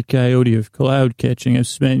Wile E. Coyote of cloud catching. I've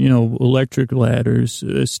spent, electric ladders,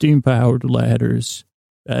 steam-powered ladders,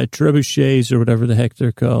 trebuchets or whatever the heck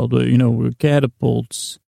they're called,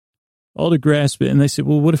 catapults, all to grasp it. And they said,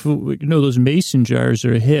 well, what if, those mason jars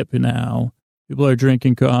are hip now. People are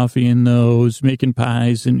drinking coffee in those, making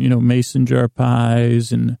pies and, mason jar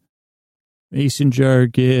pies and mason jar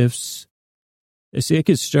gifts. They say I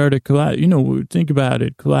could start a cloud, think about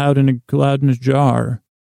it, cloud in a jar.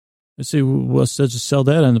 I say, well, let's just sell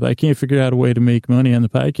that on I can't figure out a way to make money on the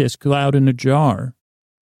podcast. Cloud in a jar.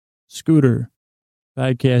 Scooter.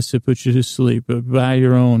 Podcast that puts you to sleep, but buy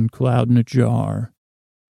your own cloud in a jar.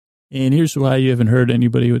 And here's why you haven't heard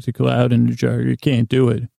anybody with the cloud in a jar. You can't do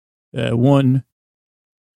it. One,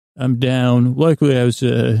 I'm down. Luckily, I was,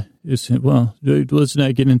 let's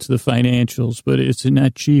not get into the financials, but it's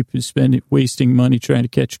not cheap to wasting money trying to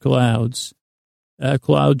catch clouds.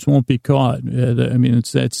 Clouds won't be caught.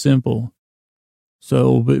 It's that simple.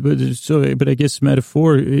 So, but I guess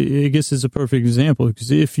metaphor, I guess is a perfect example,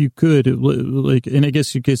 because if you could, and I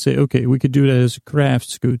guess you could say, okay, we could do that as a craft,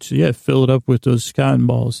 Scoot. So yeah, fill it up with those cotton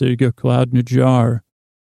balls. There you go, cloud in a jar.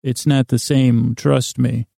 It's not the same, trust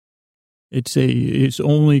me. It's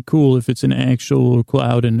only cool if it's an actual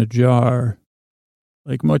cloud in a jar.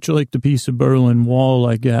 Like much like the piece of Berlin Wall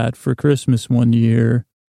I got for Christmas one year,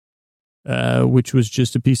 which was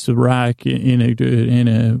just a piece of rock in a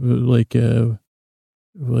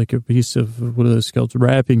piece of, what are those called,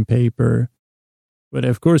 wrapping paper. But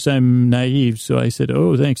of course I'm naive, so I said,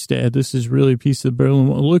 oh, thanks, Dad. This is really a piece of Berlin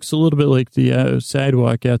Wall. It looks a little bit like the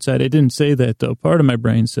sidewalk outside. I didn't say that, though. Part of my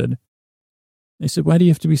brain said, I said, why do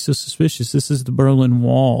you have to be so suspicious? This is the Berlin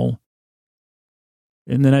Wall.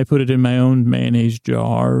 And then I put it in my own mayonnaise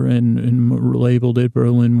jar and labeled it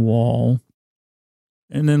Berlin Wall.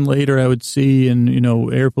 And then later I would see in,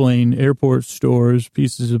 airport stores,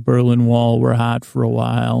 pieces of Berlin Wall were hot for a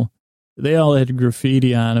while. They all had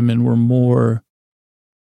graffiti on them and were more.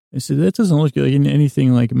 I said, that doesn't look like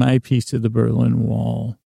anything like my piece of the Berlin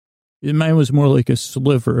Wall. Mine was more like a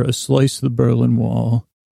sliver, a slice of the Berlin Wall.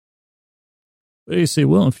 But I say,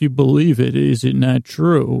 well, if you believe it, is it not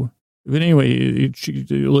true? But anyway,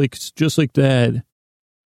 just like that.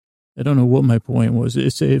 I don't know what my point was.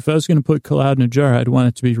 If I was going to put cloud in a jar, I'd want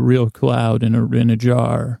it to be real cloud in a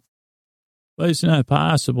jar. But it's not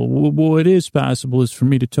possible. What is possible is for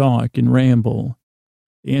me to talk and ramble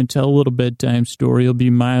and tell a little bedtime story. It'll be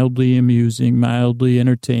mildly amusing, mildly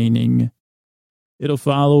entertaining. It'll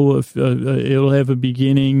follow, it'll have a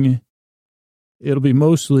beginning, it'll be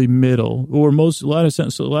mostly middle, or a lot of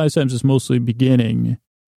times it's mostly beginning,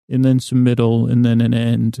 and then some middle, and then an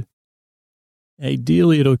end.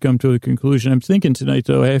 Ideally, it'll come to a conclusion. I'm thinking tonight,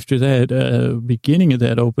 though, after that beginning of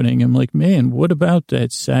that opening, I'm like, man, what about that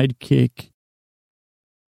sidekick?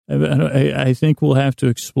 I think we'll have to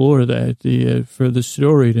explore that for the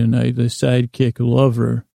story tonight, the sidekick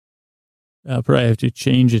lover. I'll probably have to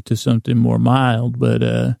change it to something more mild, but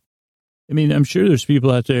I mean, I'm sure there's people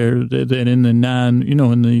out there that in the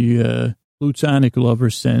in the plutonic lover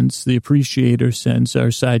sense, the appreciator sense, are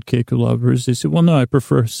sidekick lovers. They say, well, no, I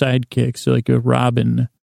prefer sidekicks, like a Robin.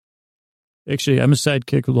 Actually, I'm a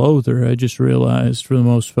sidekick loather, I just realized, for the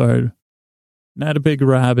most part. Not a big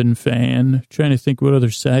Robin fan. Trying to think what other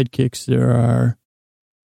sidekicks there are.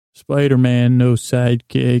 Spider-Man, no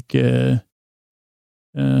sidekick.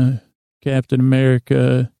 Captain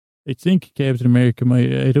America. I think Captain America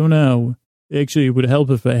might, I don't know. Actually, it would help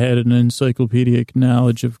if I had an encyclopedic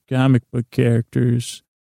knowledge of comic book characters.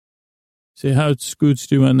 Say, how'd Scoots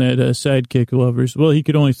do on that sidekick lovers? Well, he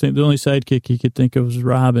could only think, the only sidekick he could think of was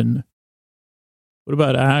Robin. What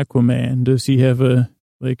about Aquaman? Does he have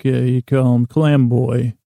you call him Clam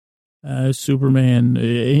Boy? Superman.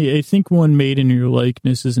 I think one made in your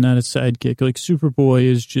likeness is not a sidekick. Like Superboy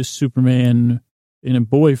is just Superman in a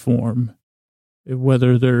boy form.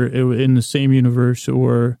 Whether they're in the same universe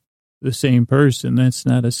or the same person, that's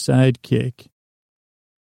not a sidekick.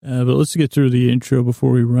 But let's get through the intro before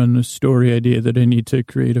we run the story idea that I need to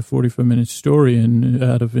create a 45-minute story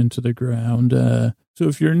into the ground. So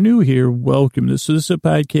if you're new here, welcome. This is a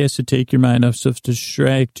podcast to take your mind off stuff to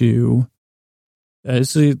distract you. I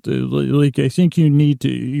think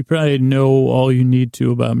you probably know all you need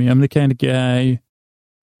to about me. I'm the kind of guy,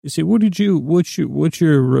 you say, what's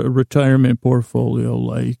your retirement portfolio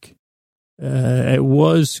like? It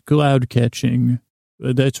was cloud catching.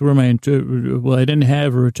 That's where I didn't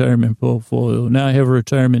have a retirement portfolio. Now I have a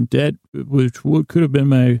retirement debt, which could have been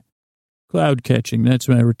my cloud catching. That's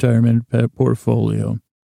my retirement portfolio.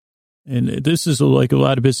 And this is like a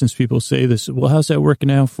lot of business people say this. Well, how's that working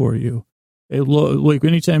out for you? Like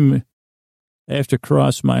anytime I have to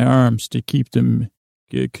cross my arms to keep them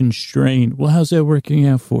constrained. Well, how's that working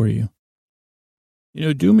out for you?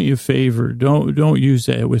 Do me a favor. Don't use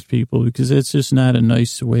that with people, because that's just not a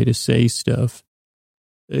nice way to say stuff.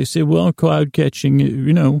 They say, well, cloud catching,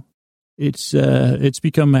 it's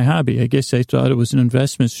become my hobby. I guess I thought it was an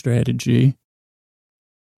investment strategy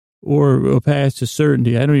or a path to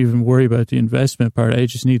certainty. I don't even worry about the investment part. I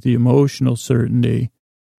just need the emotional certainty.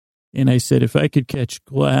 And I said, if I could catch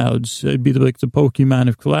clouds, I'd be like the Pokemon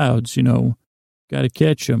of clouds, got to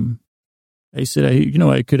catch them. I said,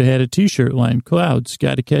 I could have had a T-shirt line, clouds,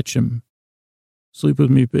 got to catch them. Sleep with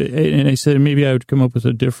me. And I said, maybe I would come up with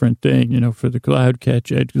a different thing, for the cloud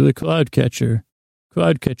catcher,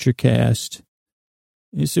 cloud catcher cast.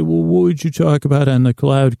 And he said, well, what would you talk about on the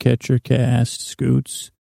cloud catcher cast,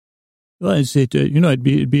 Scoots? Well, I'd say, it'd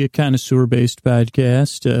be a connoisseur-based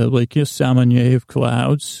podcast, like a sommelier of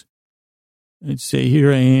clouds. I'd say,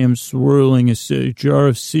 here I am swirling a jar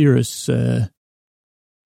of cirrus,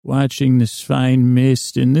 watching this fine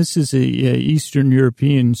mist, and this is a Eastern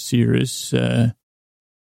European cirrus.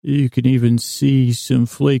 You can even see some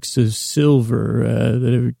flakes of silver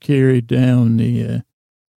that have carried down the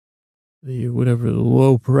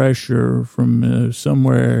low pressure from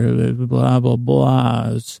somewhere. Blah blah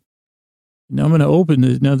blahs. Now I'm going to open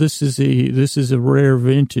this. Now this is a rare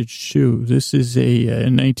vintage too. This is a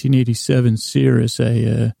 1987 cirrus.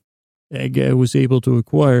 I was able to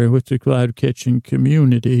acquire with the cloud catching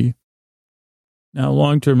community. Now,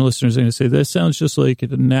 long-term listeners are going to say, that sounds just like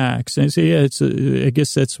it Knox. And I say, yeah, I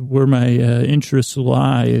guess that's where my interests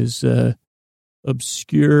lie, is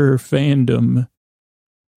obscure fandom.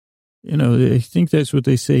 I think that's what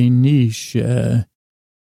they say, niche. So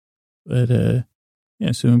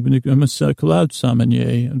I'm a cloud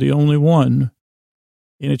sommelier. I'm the only one.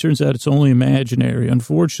 And it turns out it's only imaginary.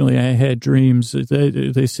 Unfortunately, I had dreams.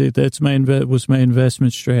 They say that's was my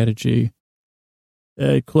investment strategy.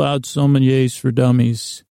 Cloud sommeliers for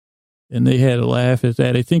dummies. And they had a laugh at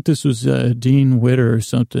that. I think this was Dean Witter or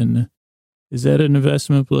something. Is that an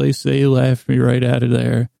investment place? They laughed me right out of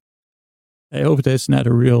there. I hope that's not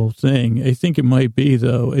a real thing. I think it might be,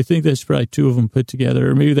 though. I think that's probably two of them put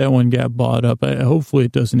together. Or maybe that one got bought up. Hopefully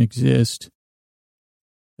it doesn't exist.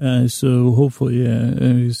 So hopefully,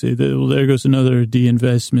 there goes another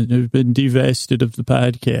de-investment. I've been divested of the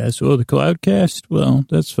podcast. Oh, the Cloudcast? Well,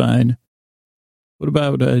 that's fine. What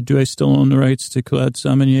about, do I still own the rights to Cloud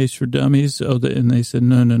Sommeliers for Dummies? Oh, and they said,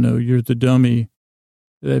 no, you're the dummy.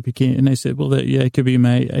 that became, and I said, well, it could be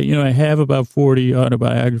I have about 40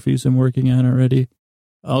 autobiographies I'm working on already.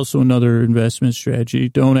 Also another investment strategy.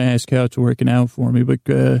 Don't ask how it's working out for me, but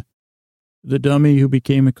the dummy who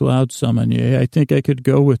became a cloud sommelier, I think I could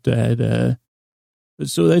go with that.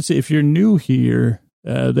 So that's, if you're new here,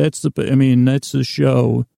 that's the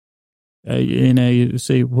show. And I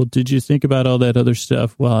say, well, did you think about all that other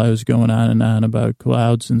stuff while I was going on and on about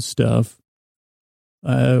clouds and stuff?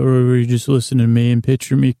 Or were you just listening to me and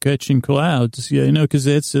picture me catching clouds? Yeah, because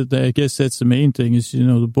I guess that's the main thing is,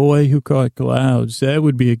 the boy who caught clouds. That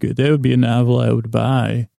would be a novel I would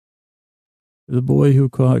buy. The boy who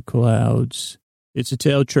caught clouds. It's a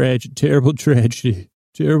terrible tragedy,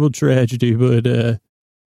 but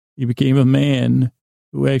he became a man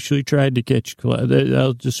who actually tried to catch clouds.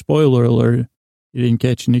 Just spoiler alert, he didn't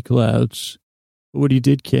catch any clouds. But what he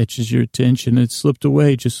did catch is your attention. It slipped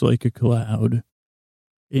away just like a cloud.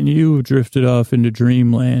 And you drifted off into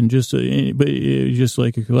dreamland, just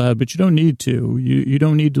like a cloud. But you don't need to. You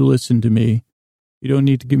don't need to listen to me. You don't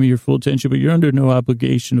need to give me your full attention, but you're under no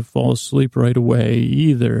obligation to fall asleep right away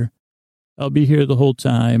either. I'll be here the whole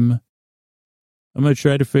time. I'm going to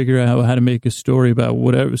try to figure out how to make a story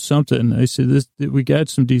about something. I said, we got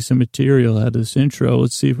some decent material out of this intro.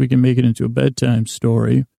 Let's see if we can make it into a bedtime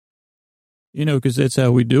story. Because that's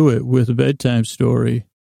how we do it with a bedtime story.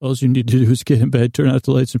 All you need to do is get in bed, turn out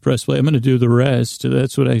the lights, and press play. I'm going to do the rest.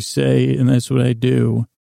 That's what I say, and that's what I do.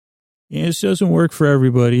 And this doesn't work for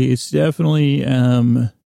everybody. It's definitely,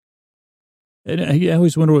 and I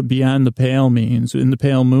always wonder what beyond the pale means, in the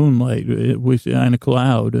pale moonlight, on a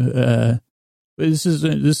cloud. But this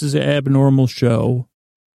is an abnormal show.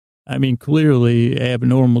 I mean, clearly,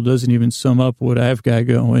 abnormal doesn't even sum up what I've got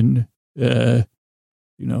going. The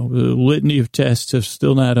litany of tests have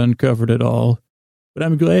still not uncovered it all. But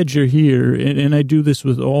I'm glad you're here, and I do this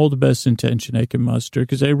with all the best intention I can muster,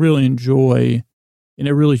 because I really enjoy, and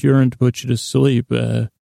I really yearn to put you to sleep. And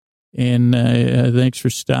thanks for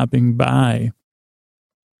stopping by.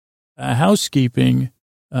 Housekeeping.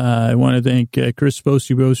 I want to thank Chris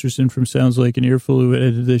Bosterson from Sounds Like an Earful, who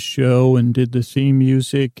edited this show and did the theme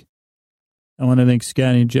music. I want to thank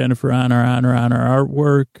Scotty and Jennifer on our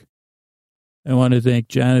artwork. I want to thank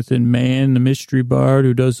Jonathan Mann, the mystery bard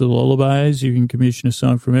who does the lullabies. You can commission a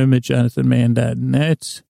song from him at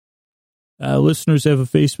jonathanmann.net. Listeners have a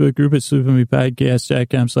Facebook group at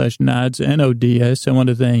sleepwithmepodcast.com/nods, N-O-D-S. I want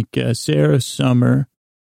to thank Sarah Summer,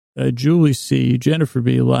 Julie C., Jennifer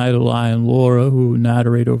B., Lila, and Laura, who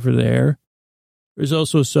moderate over there. There's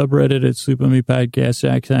also a subreddit at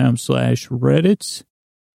sleepwithmepodcast.com/reddit.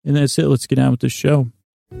 And that's it. Let's get on with the show.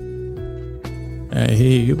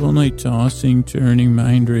 Hey, all night tossing, turning,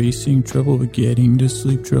 mind racing, trouble getting to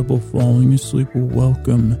sleep, trouble falling asleep. Well,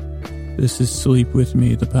 welcome. This is Sleep With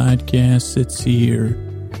Me, the podcast that's here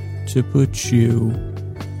to put you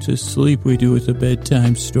to sleep. We do with a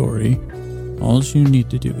bedtime story. All you need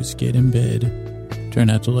to do is get in bed, turn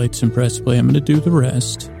out the lights and press play. I'm going to do the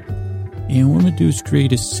rest. And what I'm going to do is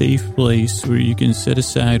create a safe place where you can set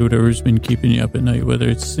aside whatever's been keeping you up at night, whether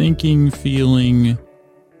it's thinking, feeling,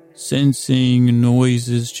 sensing,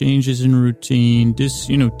 noises, changes in routine,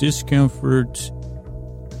 discomfort,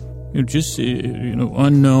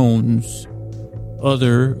 unknowns,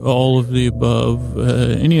 all of the above,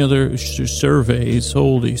 any other surveys,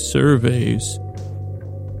 holy surveys.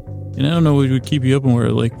 And I don't know what would keep you up more,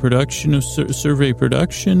 like production of survey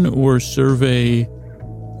production or survey,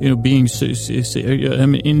 being,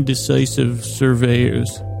 indecisive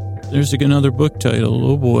surveyors. There's another book title,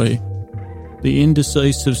 oh boy. The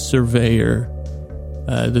Indecisive Surveyor,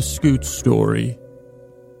 the Scoot story.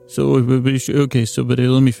 So, but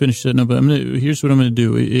let me finish that up. Here's what I'm going to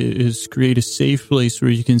do is create a safe place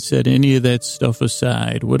where you can set any of that stuff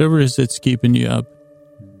aside, whatever it is that's keeping you up.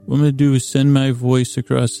 What I'm going to do is send my voice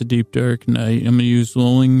across the deep, dark night. I'm going to use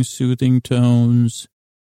lulling, soothing tones,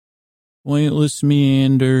 pointless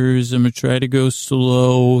meanders. I'm going to try to go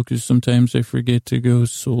slow because sometimes I forget to go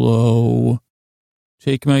slow.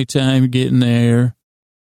 Take my time getting there.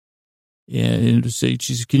 Yeah, and to say,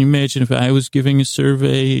 geez, can you imagine if I was giving a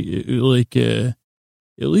survey, at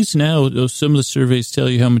least now, some of the surveys tell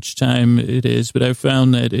you how much time it is, but I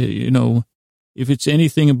found that, if it's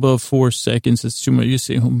anything above 4 seconds, it's too much. You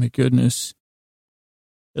say, oh my goodness.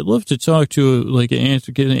 I'd love to talk to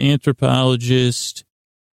get an anthropologist,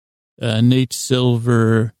 Nate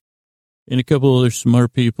Silver, and a couple other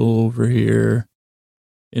smart people over here.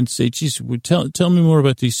 And say, geez, tell me more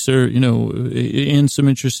about these, sir, and some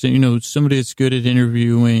interesting, somebody that's good at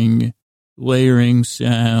interviewing, layering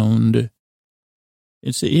sound.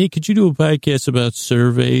 And say, hey, could you do a podcast about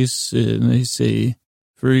surveys? And they say,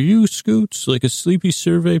 for you, Scoots, like a sleepy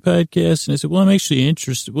survey podcast? And I said, well, I'm actually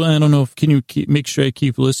interested. Well, I don't know if, can you make sure I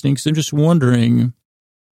keep listening? Because I'm just wondering,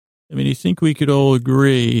 I mean, you think we could all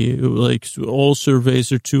agree, like, all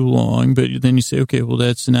surveys are too long, but then you say, okay, well,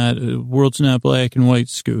 that's not, world's not black and white,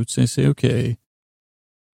 Scoots. And I say, okay,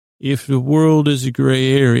 if the world is a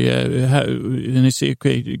gray area, and I say,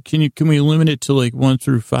 okay, can we limit it to like 1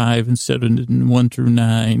 through 5 instead of 1 through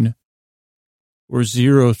 9 or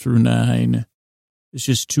 0 through 9? It's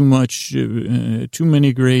just too much, too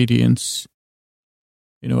many gradients.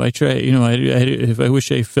 You know, I try, you know, if I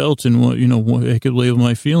wish I felt in one, you know, I could label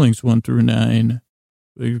my feelings 1 through 9,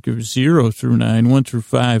 0 through 9, 1 through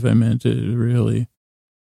 5. I meant it really.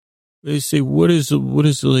 They say, what is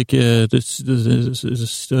like the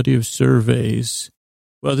study of surveys?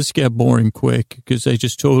 Well, this got boring quick because I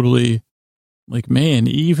just totally like, man,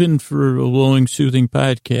 even for a lulling, soothing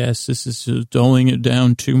podcast, this is dulling it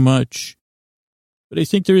down too much. But I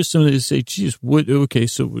think there is something to say, geez, okay,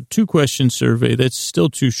 so 2-question survey, that's still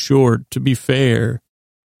too short, to be fair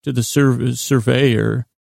to the surveyor.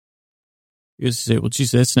 You say, well,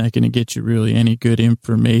 geez, that's not going to get you really any good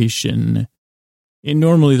information. And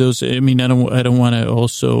normally those, I mean, I don't want to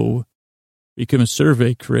also become a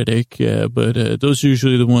survey critic, but those are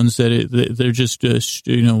usually the ones that they're just,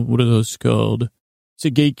 you know, what are those called? It's a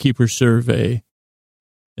gatekeeper survey.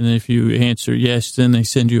 And then if you answer yes, then they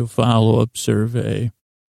send you a follow-up survey.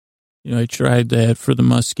 You know, I tried that for the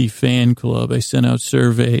Muskie fan club. I sent out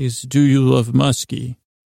surveys. Do you love Muskie?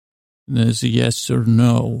 And there's a yes or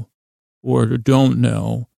no, or don't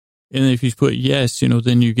know. And if you put yes, you know,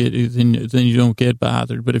 then you get, then you don't get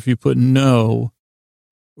bothered. But if you put no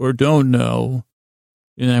or don't know,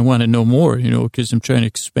 and I want to know more, you know, because I'm trying to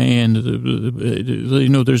expand you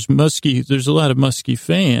know, there's a lot of Muskie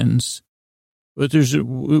fans. But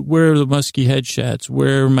where are the Muskie headshots?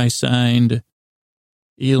 Where are my signed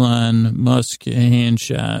Elon Musk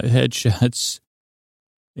headshots?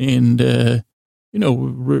 And, you know,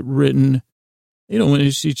 written, you know, when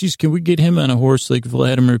you see, geez, can we get him on a horse like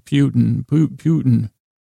Vladimir Putin?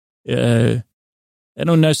 I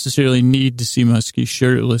don't necessarily need to see Muskie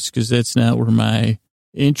shirtless because that's not where my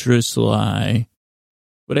interests lie.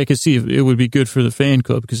 But I could see if it would be good for the fan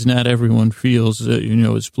club because not everyone feels, you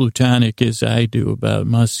know, as plutonic as I do about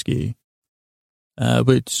Muskie.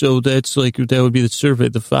 But so that's like, that would be the survey.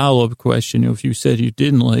 The follow-up question, you know, if you said you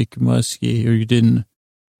didn't like Muskie or you didn't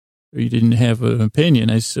have an opinion,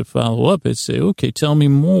 I said follow up. I'd say, okay, tell me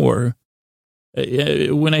more.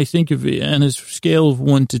 When I think of it on a scale of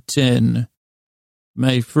 1 to 10,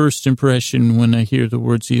 my first impression when I hear the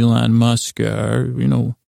words Elon Musk are, you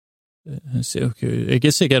know, I say, okay, I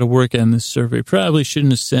guess I got to work on this survey. Probably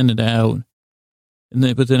shouldn't have sent it out.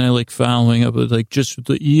 But then I like following up with like just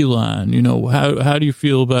the Elon, you know, how do you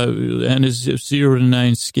feel about, on a 0 to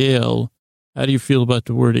 9 scale, how do you feel about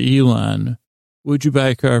the word Elon? Would you buy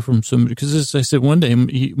a car from somebody? Because as I said, one day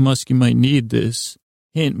Muskie might need this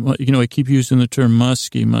hint. You know, I keep using the term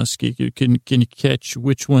Muskie. Can you catch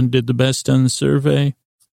which one did the best on the survey?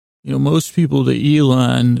 You know, most people, the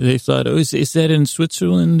Elon, they thought, oh, is that in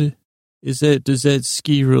Switzerland? Does that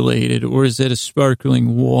ski related, or is that a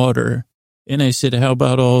sparkling water? And I said, how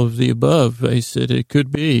about all of the above? I said, it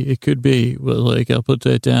could be. Well, like, I'll put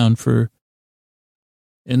that down for,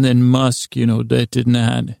 and then Musk, you know, that did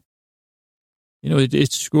not, you know,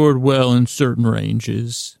 it scored well in certain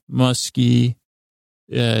ranges. Muskie,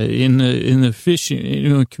 in the fishing, you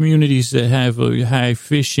know, communities that have a high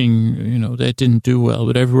fishing, you know, that didn't do well,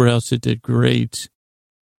 but everywhere else it did great.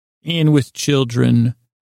 And with children,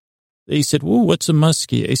 they said, well, what's a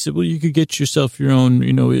Muskie? I said, well, you could get yourself your own,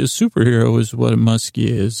 you know, a superhero is what a Muskie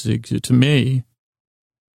is to me.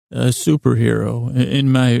 A superhero,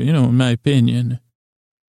 in my opinion.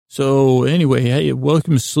 So anyway, hey,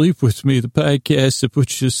 welcome to Sleep With Me, the podcast that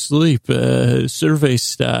puts you to sleep, survey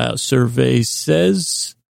style. Survey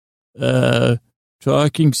says,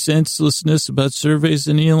 talking senselessness about surveys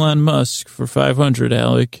and Elon Musk for 500,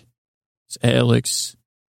 Alec. It's Alex.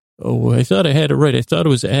 Oh, I thought I had it right. I thought it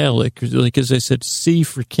was Alec, because I said C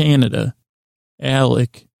for Canada.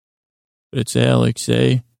 Alec. But it's Alex,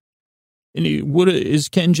 eh? And is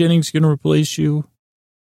Ken Jennings going to replace you?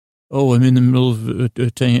 Oh, I'm in the middle of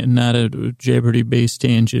not a Jeopardy-based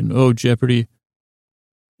tangent. Oh, Jeopardy.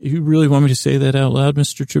 You really want me to say that out loud,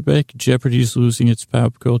 Mr. Trebek? Jeopardy's losing its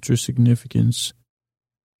pop culture significance.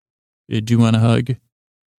 Do you want a hug?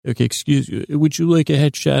 Okay, excuse me. Would you like a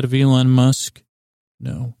headshot of Elon Musk?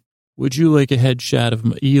 No. Would you like a headshot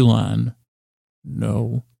of Elon?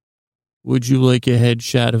 No. Would you like a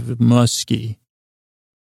headshot of Muskie?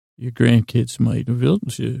 Your grandkids might.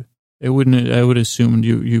 I would assume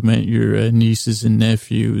you meant your nieces and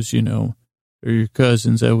nephews, or your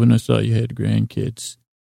cousins. I wouldn't have thought you had grandkids.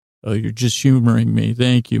 Oh, you're just humoring me.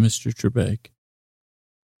 Thank you, Mr. Trebek.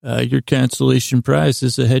 Your consolation prize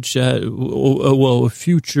is a headshot. A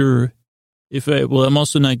future. I'm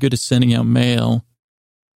also not good at sending out mail,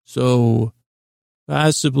 so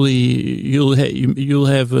possibly you'll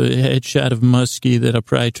have a headshot of Muskie that I'll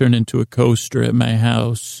probably turn into a coaster at my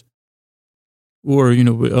house, or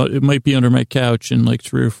it might be under my couch in like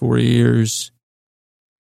 3 or 4 years.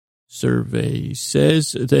 Survey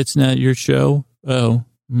says that's not your show. Oh,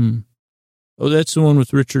 that's the one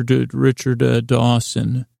with Richard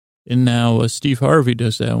Dawson, and now Steve Harvey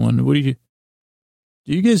does that one.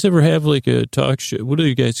 Do you guys ever have like a talk show? What do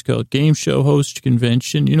you guys call it? Game show host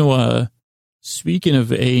convention? Speaking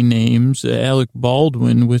of A names, Alec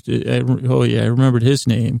Baldwin I remembered his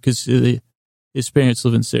name because his parents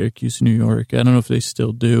live in Syracuse, New York. I don't know if they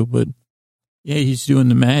still do, but yeah, he's doing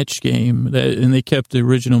the match game and they kept the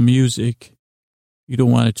original music. You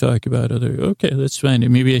don't want to talk about okay, that's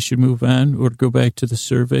fine. Maybe I should move on or go back to the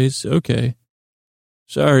surveys. Okay.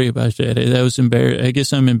 Sorry about that. That was embarrassing. I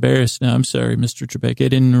guess I'm embarrassed now. I'm sorry, Mr. Trebek. I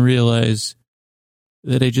didn't realize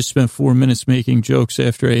that I just spent 4 minutes making jokes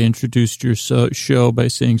after I introduced your show by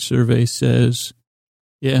saying survey says.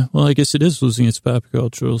 Yeah, well, I guess it is losing its pop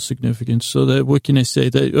cultural significance. So what can I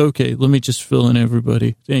say? Okay, let me just fill in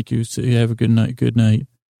everybody. Thank you. So you have a good night. Good night.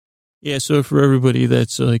 Yeah, so for everybody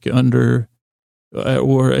that's like under,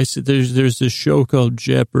 or I said, there's this show called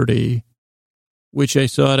Jeopardy, which I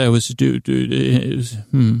thought I was this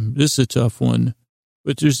is a tough one.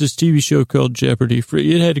 But there's this TV show called Jeopardy.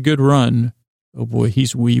 It had a good run. Oh boy,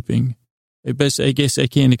 he's weeping. I guess I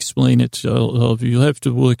can't explain it to all of you. You'll have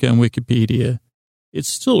to look on Wikipedia. It's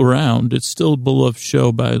still around. It's still a beloved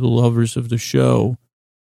show by the lovers of the show.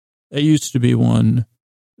 I used to be one.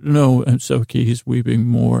 No, it's okay. He's weeping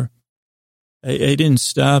more. I didn't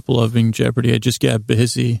stop loving Jeopardy. I just got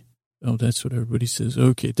busy. Oh, that's what everybody says.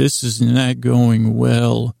 Okay, this is not going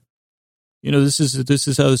well. This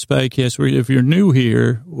is how this podcast works. If you're new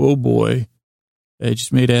here, oh boy, I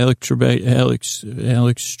just made Alexi Trebek.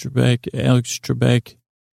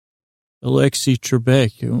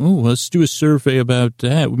 Oh, let's do a survey about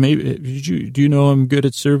that. Maybe do you know I'm good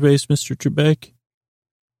at surveys, Mr. Trebek?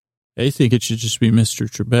 I think it should just be Mr.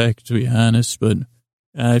 Trebek, to be honest. But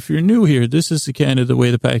if you're new here, this is the kind of the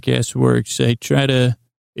way the podcast works. I try to,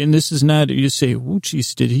 and this is not, you say, oh,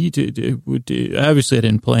 geez, obviously I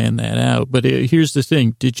didn't plan that out. But here's the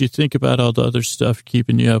thing. Did you think about all the other stuff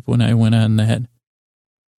keeping you up when I went on that?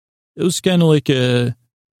 It was kind of like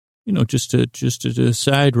just a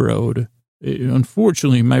side road.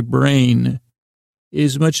 Unfortunately, my brain,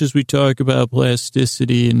 as much as we talk about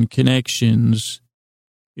plasticity and connections,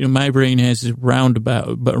 my brain has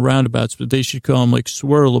roundabouts, but they should call them like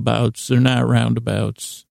swirlabouts. They're not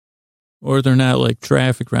roundabouts, or they're not like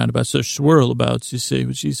traffic roundabouts. They're swirlabouts. You say,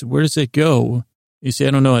 well, geez, where does it go? You say,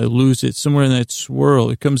 I don't know. I lose it somewhere in that swirl.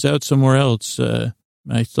 It comes out somewhere else.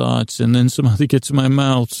 My thoughts, and then somehow they get to my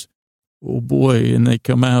mouth. Oh boy, and they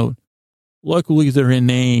come out. Luckily, they're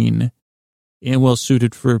inane and well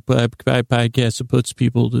suited for podcasts that puts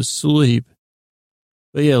people to sleep.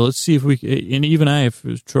 But yeah, let's see if we can, and even I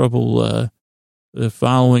have trouble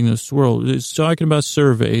following the swirl. It's talking about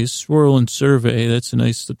surveys, swirl and survey. That's a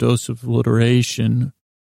nice dose of alliteration.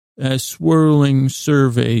 Swirling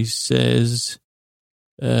survey says,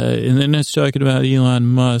 and then it's talking about Elon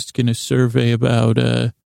Musk in a survey about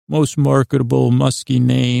most marketable Muskie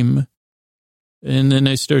name. And then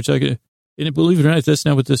I start talking, and believe it or not, that's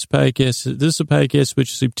not what this podcast is. This is a podcast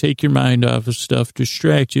which is take your mind off of stuff,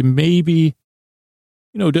 distract you. Maybe,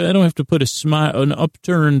 I don't have to put a smile,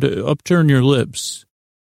 upturn your lips.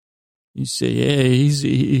 You say, hey, he's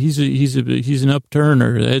an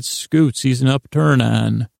upturner. That's Scoots. He's an upturn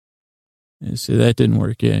on. And I say, that didn't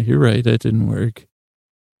work. Yeah, you're right. That didn't work.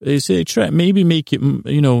 They say, maybe make it,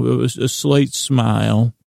 a slight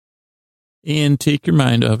smile. And take your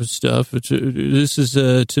mind off of stuff. This is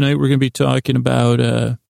tonight. We're going to be talking about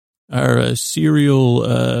our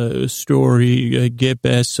serial story, Get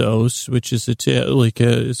Bezos, which is it's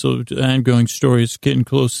an ongoing story. It's getting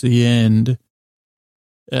close to the end.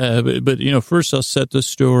 But first I'll set the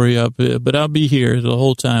story up. But I'll be here the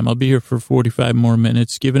whole time. I'll be here for 45 more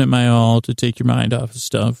minutes, giving it my all to take your mind off of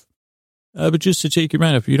stuff. But just to take your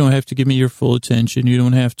mind off, you don't have to give me your full attention. You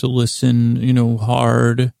don't have to listen,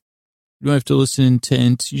 hard. You don't have to listen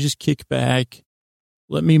intent. You just kick back.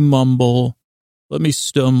 Let me mumble. Let me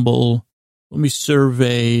stumble. Let me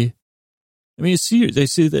survey. I mean, they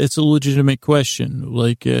say that it's a legitimate question.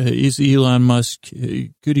 Like, is Elon Musk,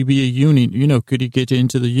 could he be a union? Could he get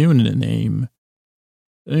into the union name?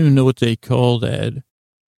 I don't even know what they call that.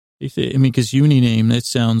 Because union name, that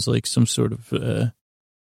sounds like some sort of,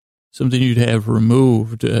 something you'd have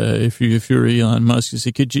removed, if you're Elon Musk. They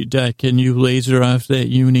say, can you laser off that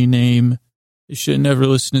uni name? You should never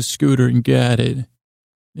listen to Scooter and got it.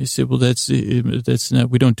 They said, well, that's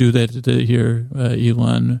not, we don't do that here,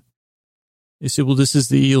 Elon. They said, well, this is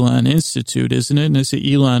the Elon Institute, isn't it? And I said,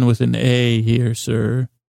 Elon with an A here, sir.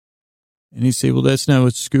 And he said, well, that's not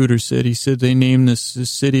what Scooter said. He said they named this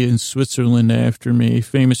city in Switzerland after me,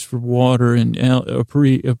 famous for water and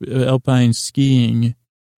alpine skiing.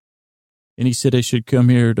 And he said I should come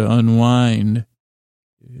here to unwind.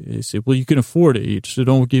 I said, well, you can afford it, so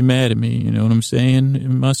don't get mad at me. You know what I'm saying,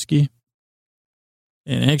 Muskie?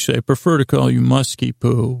 And actually, I prefer to call you Muskie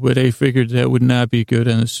Poo, but I figured that would not be good.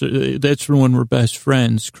 That's for when we're best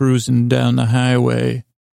friends, cruising down the highway,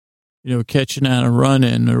 catching on a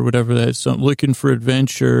run-in or whatever that's, looking for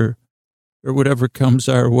adventure or whatever comes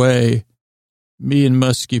our way. Me and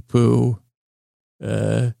Muskie Poo,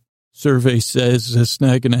 survey says that's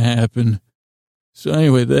not going to happen. So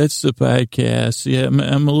anyway, that's the podcast. Yeah,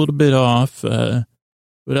 I'm a little bit off, but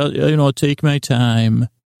I'll take my time.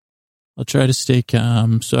 I'll try to stay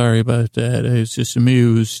calm. Sorry about that. I was just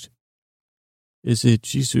amused. Was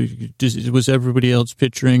everybody else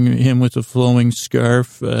picturing him with a flowing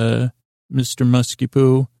scarf, Mr. Muskie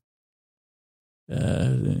Poo?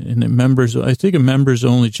 And I think a members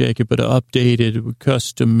only jacket, but an updated,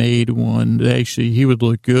 custom made one. Actually, he would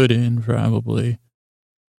look good in probably.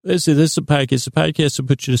 This is a podcast. The podcast will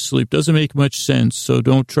put you to sleep. Doesn't make much sense, so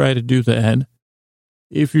don't try to do that.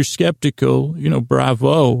 If you're skeptical,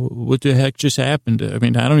 bravo. What the heck just happened? I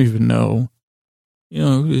mean, I don't even know.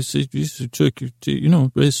 It took,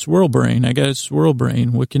 a swirl brain. I got a swirl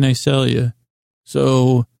brain. What can I tell you?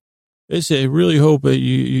 So, I really hope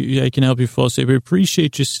I can help you fall asleep. I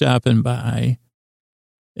appreciate you stopping by.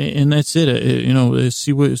 And that's it.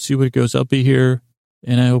 See what it goes. I'll be here,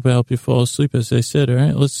 and I hope I help you fall asleep, as I said. All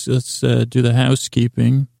right, let's do the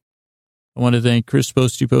housekeeping. I want to thank Chris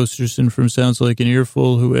Posterson from Sounds Like an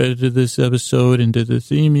Earful, who edited this episode and did the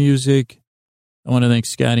theme music. I want to thank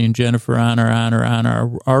Scotty and Jennifer on our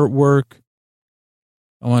artwork.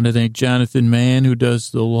 I want to thank Jonathan Mann, who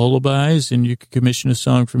does the lullabies, and you can commission a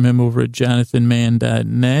song from him over at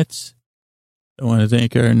jonathanmann.net. I want to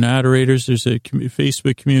thank our moderators. There's a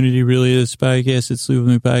Facebook community, really, this podcast. It's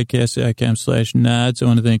sleepwithmepodcast.com/nods. I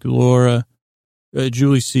want to thank Laura,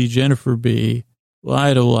 Julie C., Jennifer B.,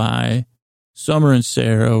 Lie to Lie, Summer and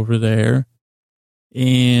Sarah over there.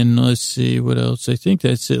 And let's see what else. I think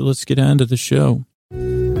that's it. Let's get on to the show.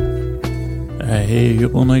 Hey,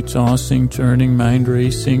 all night tossing, turning, mind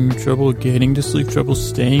racing, trouble getting to sleep, trouble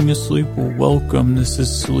staying asleep. Well, welcome. This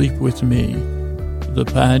is Sleep With Me, the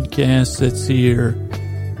podcast that's here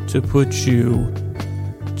to put you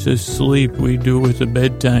to sleep. We do it with a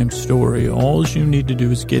bedtime story. All you need to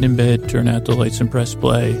do is get in bed, turn out the lights, and press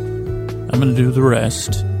play. I'm going to do the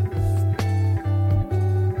rest.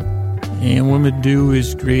 And what I'm going to do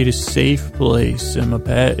is create a safe place. I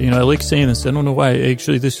like saying this. I don't know why.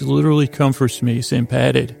 Actually, this literally comforts me, saying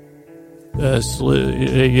padded. I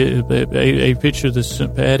picture this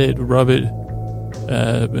padded, rub it,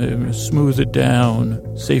 smooth it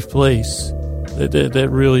down, safe place. That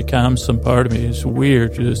really calms some part of me. It's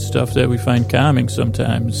weird, the stuff that we find calming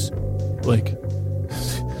sometimes. Like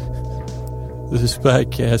this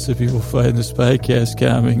podcast, if people find this podcast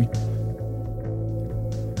calming,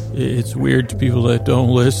 it's weird to people that don't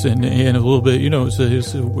listen, and a little bit,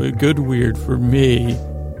 it's a good weird for me.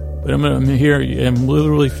 But I'm here, I'm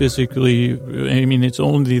literally physically, it's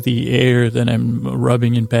only the air that I'm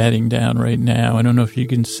rubbing and patting down right now. I don't know if you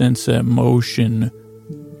can sense that motion.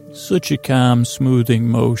 Such a calm, smoothing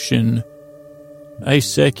motion. I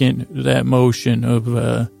second that motion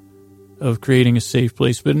of creating a safe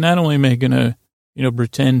place. But not only am I going to,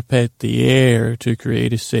 pretend pet the air to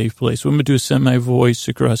create a safe place. I'm going to do a semi-voice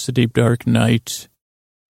across the deep, dark night.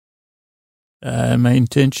 My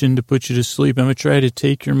intention to put you to sleep. I'm going to try to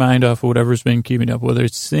take your mind off of whatever's been keeping up, whether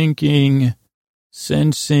it's thinking,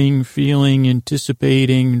 sensing, feeling,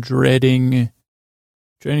 anticipating, dreading.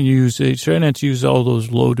 Try not to use all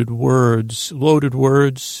those loaded words. Loaded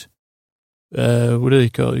words. What do they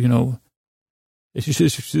call it? It's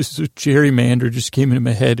just gerrymander just came into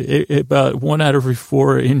my head. About 1 out of every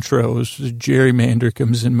 4 intros, gerrymander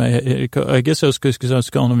comes in my head. I guess because I was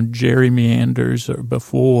calling them Jerry Meanders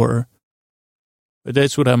before. But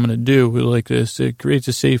that's what I'm going to do. Like this, it creates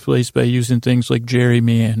a safe place by using things like Jerry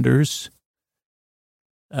Meanders.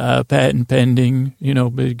 patent pending,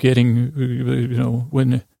 but getting,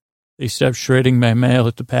 when they stopped shredding my mail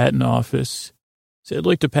at the patent office. So I'd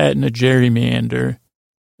like to patent a gerrymander.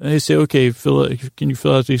 And they say, okay, can you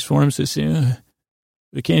fill out these forms? They say,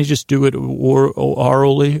 but can't you just do it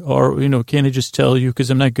orally? Or, can't I just tell you? Because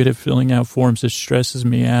I'm not good at filling out forms. It stresses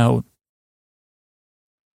me out.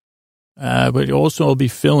 But also I'll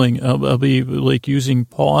be like using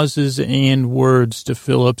pauses and words to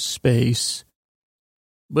fill up space.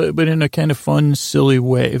 But in a kind of fun, silly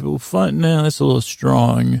way. Fun, no, that's a little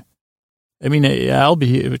strong. I mean, I'll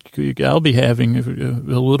be having a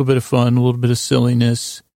little bit of fun, a little bit of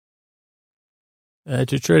silliness,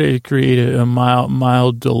 to try to create a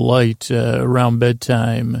mild delight around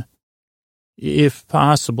bedtime, if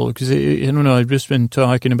possible. Because I don't know, I've just been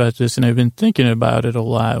talking about this and I've been thinking about it a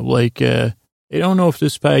lot. Like, I don't know if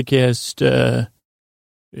this podcast,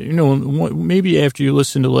 maybe after you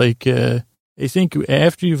listen to I think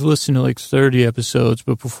after you've listened to 30 episodes,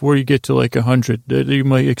 but before you get to 100, you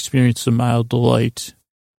might experience some mild delight.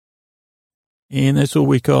 And that's what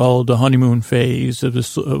we call the honeymoon phase of the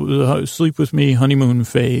sleep with me honeymoon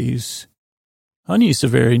phase. Honey is a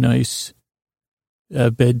very nice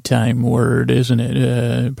bedtime word, isn't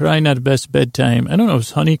it? Probably not the best bedtime. I don't know,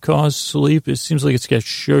 does honey cause sleep? It seems like it's got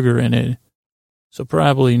sugar in it. So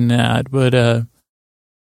probably not, but,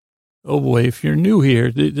 oh boy, if you're new here,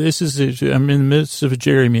 I'm in the midst of a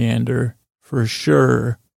gerrymander, for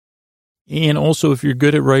sure. And also, if you're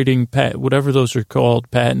good at writing, whatever those are called,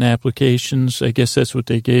 patent applications, I guess that's what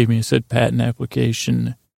they gave me. It said patent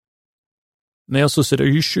application. And they also said, are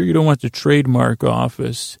you sure you don't want the trademark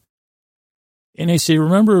office? And I say,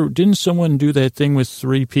 remember, didn't someone do that thing with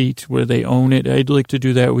 3Peat where they own it? I'd like to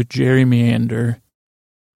do that with gerrymander.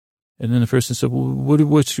 And then the person said, well,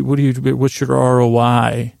 what's your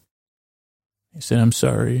ROI? I said, I'm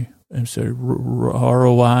sorry,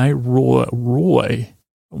 ROI, Roy.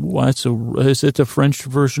 Is it the French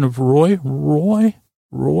version of Roy? Roy?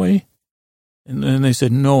 And then they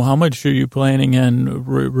said, no, how much are you planning on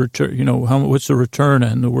return, what's the return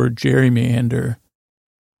on the word gerrymander?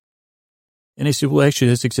 And I said, well, actually,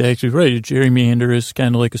 that's exactly right. A gerrymander is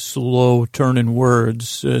kind of like a slow turn in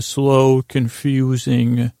words, slow,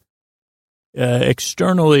 confusing.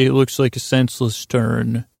 Externally, it looks like a senseless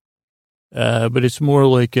turn. But it's more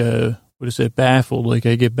like baffled. Like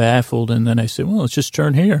I get baffled and then I say, well, let's just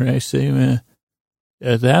turn here. And I say,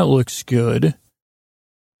 that looks good.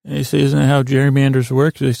 And they say, isn't that how gerrymanders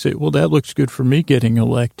work? They say, well, that looks good for me getting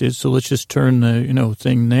elected. So let's just turn the,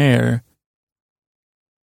 thing there.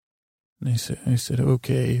 And I said,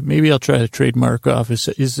 okay, maybe I'll try the trademark office.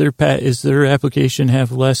 Is their application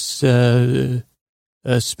have less,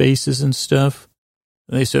 spaces and stuff?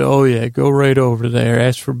 And they said, oh yeah, go right over there.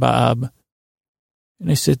 Ask for Bob.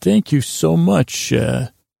 And I said, thank you so much.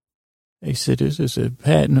 I said, this is a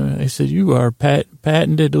patent. I said, you are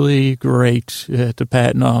patentedly great at the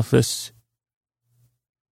patent office.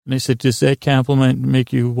 And I said, does that compliment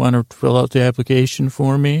make you want to fill out the application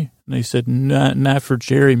for me? And they said, not for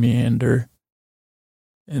gerrymander.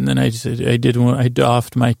 And then I said, I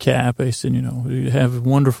doffed my cap. I said, have a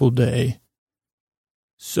wonderful day.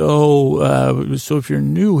 So if you're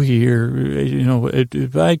new here, at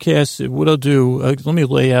podcast, what I'll do, let me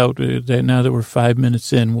lay out that now that we're 5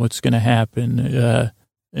 minutes in, what's going to happen.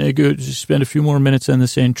 I go spend a few more minutes on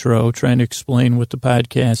this intro trying to explain what the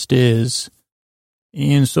podcast is.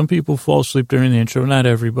 And some people fall asleep during the intro, not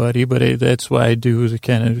everybody, but that's why I do the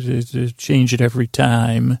kind of change it every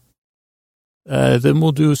time. Then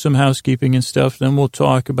we'll do some housekeeping and stuff. Then we'll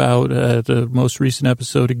talk about the most recent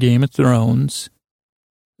episode of Game of Thrones.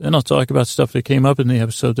 Then I'll talk about stuff that came up in the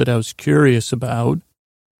episode that I was curious about.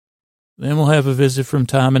 Then we'll have a visit from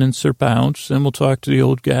Tommen and Sir Pounce. Then we'll talk to the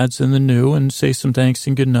old gods and the new and say some thanks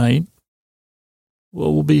and good night.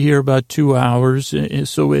 Well, we'll be here about 2 hours.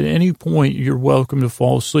 So at any point, you're welcome to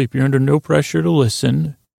fall asleep. You're under no pressure to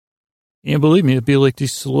listen. And believe me, it'd be like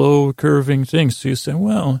these slow curving things. So you say,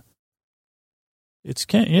 well,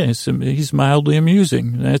 he's mildly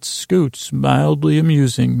amusing. That's Scoots, mildly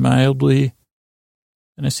amusing, mildly.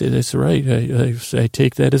 And I say, that's right. I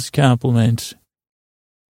take that as a compliment.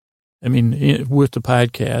 I mean, with the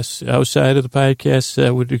podcast, outside of the podcast,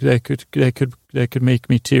 that could make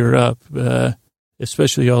me tear up,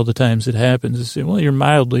 especially all the times it happens. I say, well, you're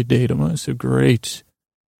mildly datum. I said, great.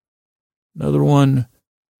 Another one,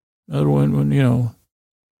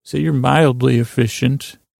 say you're mildly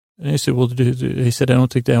efficient. And I said, well, they said, I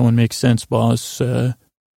don't think that one makes sense, boss.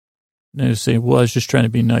 And I say, well, I was just trying to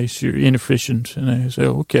be nice. You're inefficient. And I say,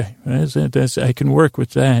 okay, I can work with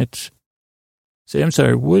that. Say, I'm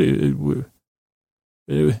sorry, what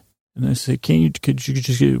And I say, could you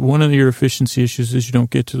just get, one of your efficiency issues is you don't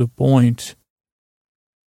get to the point.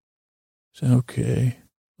 So, okay.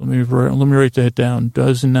 Let me write that down.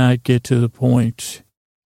 Does not get to the point.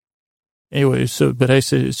 Anyway, but I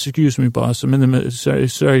said, excuse me, boss. I'm in the middle.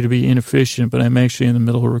 Sorry to be inefficient, but I'm actually in the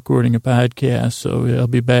middle of recording a podcast, so I'll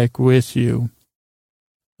be back with you.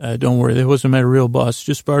 Don't worry, that wasn't my real boss.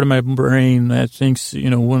 Just part of my brain that thinks,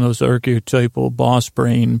 one of those archetypal boss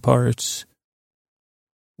brain parts.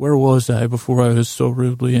 Where was I before I was so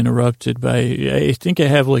rudely interrupted by, I think I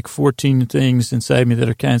have like 14 things inside me that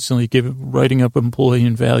are constantly writing up employee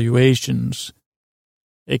evaluations.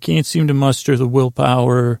 I can't seem to muster the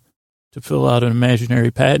willpower to fill out an imaginary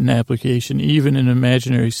patent application, even in an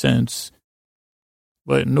imaginary sense.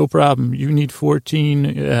 But no problem. You need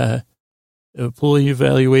 14 employee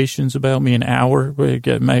evaluations about me an hour. I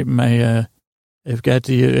got I've got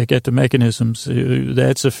the mechanisms.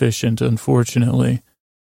 That's efficient, unfortunately.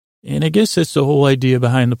 And I guess that's the whole idea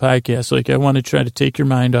behind the podcast. Like, I want to try to take your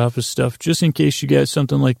mind off of stuff just in case you got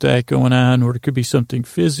something like that going on, or it could be something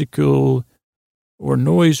physical or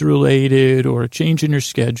noise related or a change in your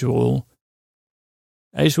schedule.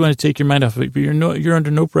 I just want to take your mind off of it. But you're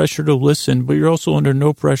under no pressure to listen, but you're also under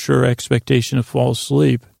no pressure or expectation to fall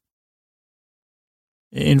asleep.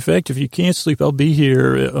 In fact, if you can't sleep, I'll be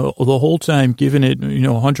here the whole time, giving it,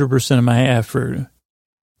 100% of my effort.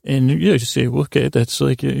 And just say, okay, that's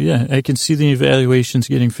like, I can see the evaluations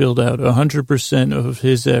getting filled out. 100% of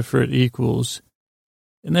his effort equals,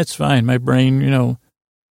 and that's fine. My brain,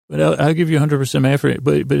 but I'll give you 100% of my effort.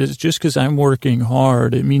 But it's just because I'm working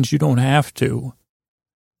hard, it means you don't have to.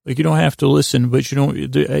 Like, you don't have to listen, but you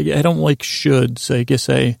don't. I don't like shoulds. I guess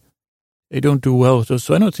I don't do well with those.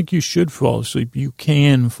 So I don't think you should fall asleep. You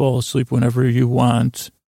can fall asleep whenever you want.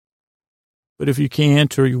 But if you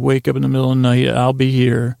can't, or you wake up in the middle of the night, I'll be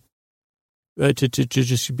here to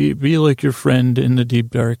just be like your friend in the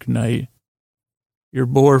deep dark night, your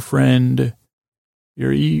bore friend,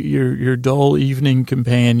 your dull evening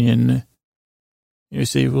companion. You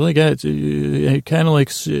say, well, I kind of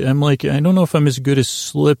like, I don't know if I'm as good as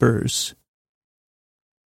slippers,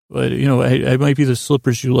 but, I might be the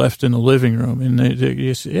slippers you left in the living room. And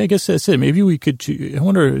I guess that's it. Maybe we could, I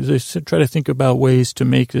wonder, try to think about ways to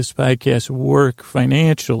make this podcast work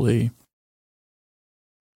financially.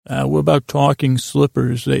 What about talking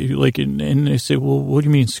slippers? And they say, well, what do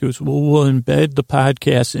you mean, Scoots? Well, we'll embed the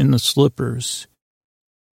podcast in the slippers.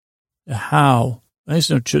 How? I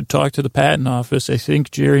should talk to the patent office. I think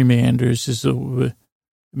gerrymanders is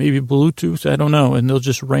maybe Bluetooth. I don't know. And they'll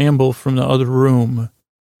just ramble from the other room.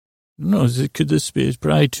 No, could this be? It's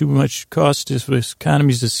probably too much cost for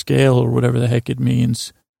economies of scale or whatever the heck it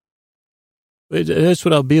means. But that's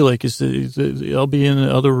what I'll be like. I'll be in the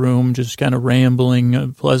other room, just kind of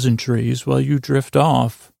rambling pleasantries while you drift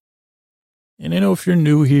off. And I know if you're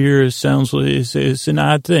new here, it sounds like it's an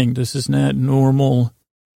odd thing. This is not normal.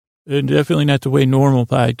 Definitely not the way normal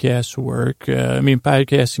podcasts work.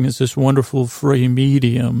 Podcasting is this wonderful free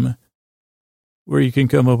medium where you can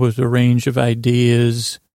come up with a range of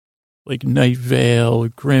ideas like Night Vale,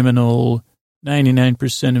 Criminal,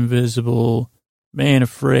 99% Invisible, Man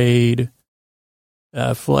Afraid,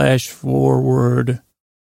 Flash Forward,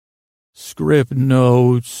 Script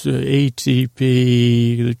Notes, ATP,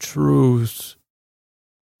 The Truth,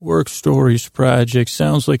 Work Stories Project,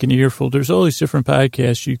 Sounds Like an Earful. There's all these different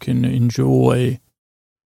podcasts you can enjoy.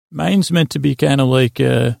 Mine's meant to be kind of like,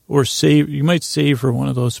 you might savor one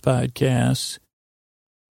of those podcasts,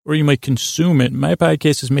 or you might consume it. My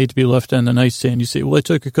podcast is made to be left on the nightstand. You say, well, I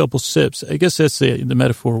took a couple sips. I guess that's the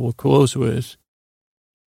metaphor we'll close with.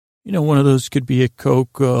 One of those could be a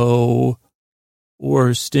cocoa or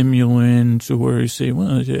a stimulant, or you say,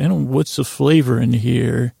 well, what's the flavor in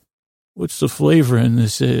here? What's the flavor in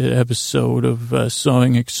this episode of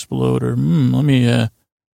Sawing Exploder? Let me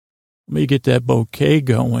get that bouquet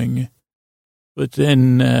going. But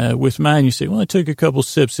then with mine, you say, well, I took a couple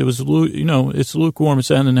sips. It was, it's lukewarm. It's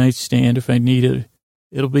on the nightstand. If I need it,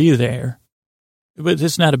 it'll be there. But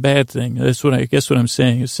it's not a bad thing. That's what I'm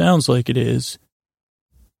saying. It sounds like it is.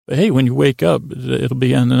 But hey, when you wake up, it'll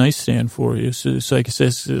be on the nightstand for you. So I guess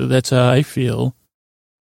that's how I feel.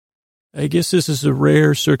 I guess this is a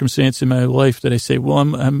rare circumstance in my life that I say, well,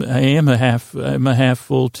 I'm a half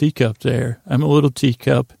full teacup there. I'm a little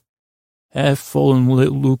teacup, half full and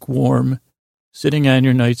lukewarm, sitting on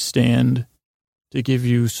your nightstand to give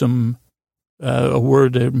you some, a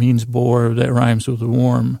word that means bore that rhymes with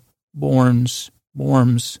warm, borms,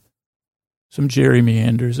 some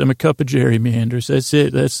gerrymanders. I'm a cup of gerrymanders. That's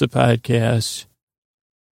it. That's the podcast.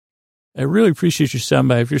 I really appreciate your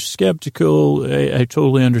soundbite. If you're skeptical, I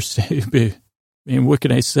totally understand. I mean, what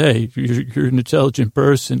can I say? You're an intelligent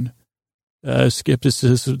person.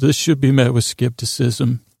 Skepticism, this should be met with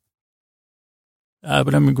skepticism.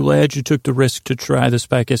 But I'm glad you took the risk to try this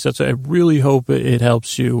podcast. I really hope it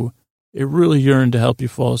helps you. It really yearned to help you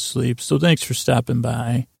fall asleep. So thanks for stopping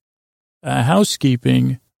by.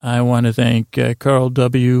 Housekeeping. I want to thank Carl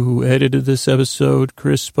W., who edited this episode,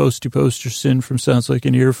 Chris Posty Posterson from Sounds Like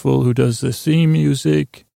an Earful, who does the theme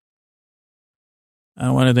music. I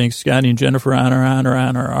want to thank Scotty and Jennifer on our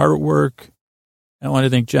artwork. I want to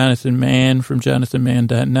thank Jonathan Mann from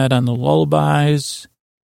jonathanmann.net on the lullabies.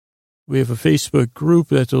 We have a Facebook group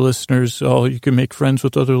that the listeners, you can make friends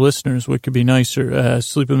with other listeners. What could be nicer?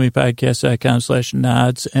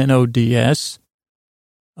 sleepwithmepodcast.com/nods, N-O-D-S.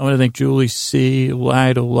 I want to thank Julie C.,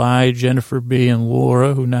 Lie to Lie, Jennifer B., and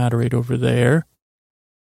Laura, who moderate over there.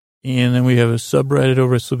 And then we have a subreddit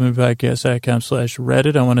over at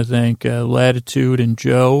sleepwithmepodcast.com/Reddit. I want to thank Latitude and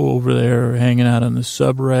Joe over there hanging out on the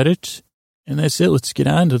subreddit. And that's it. Let's get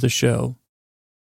on to the show.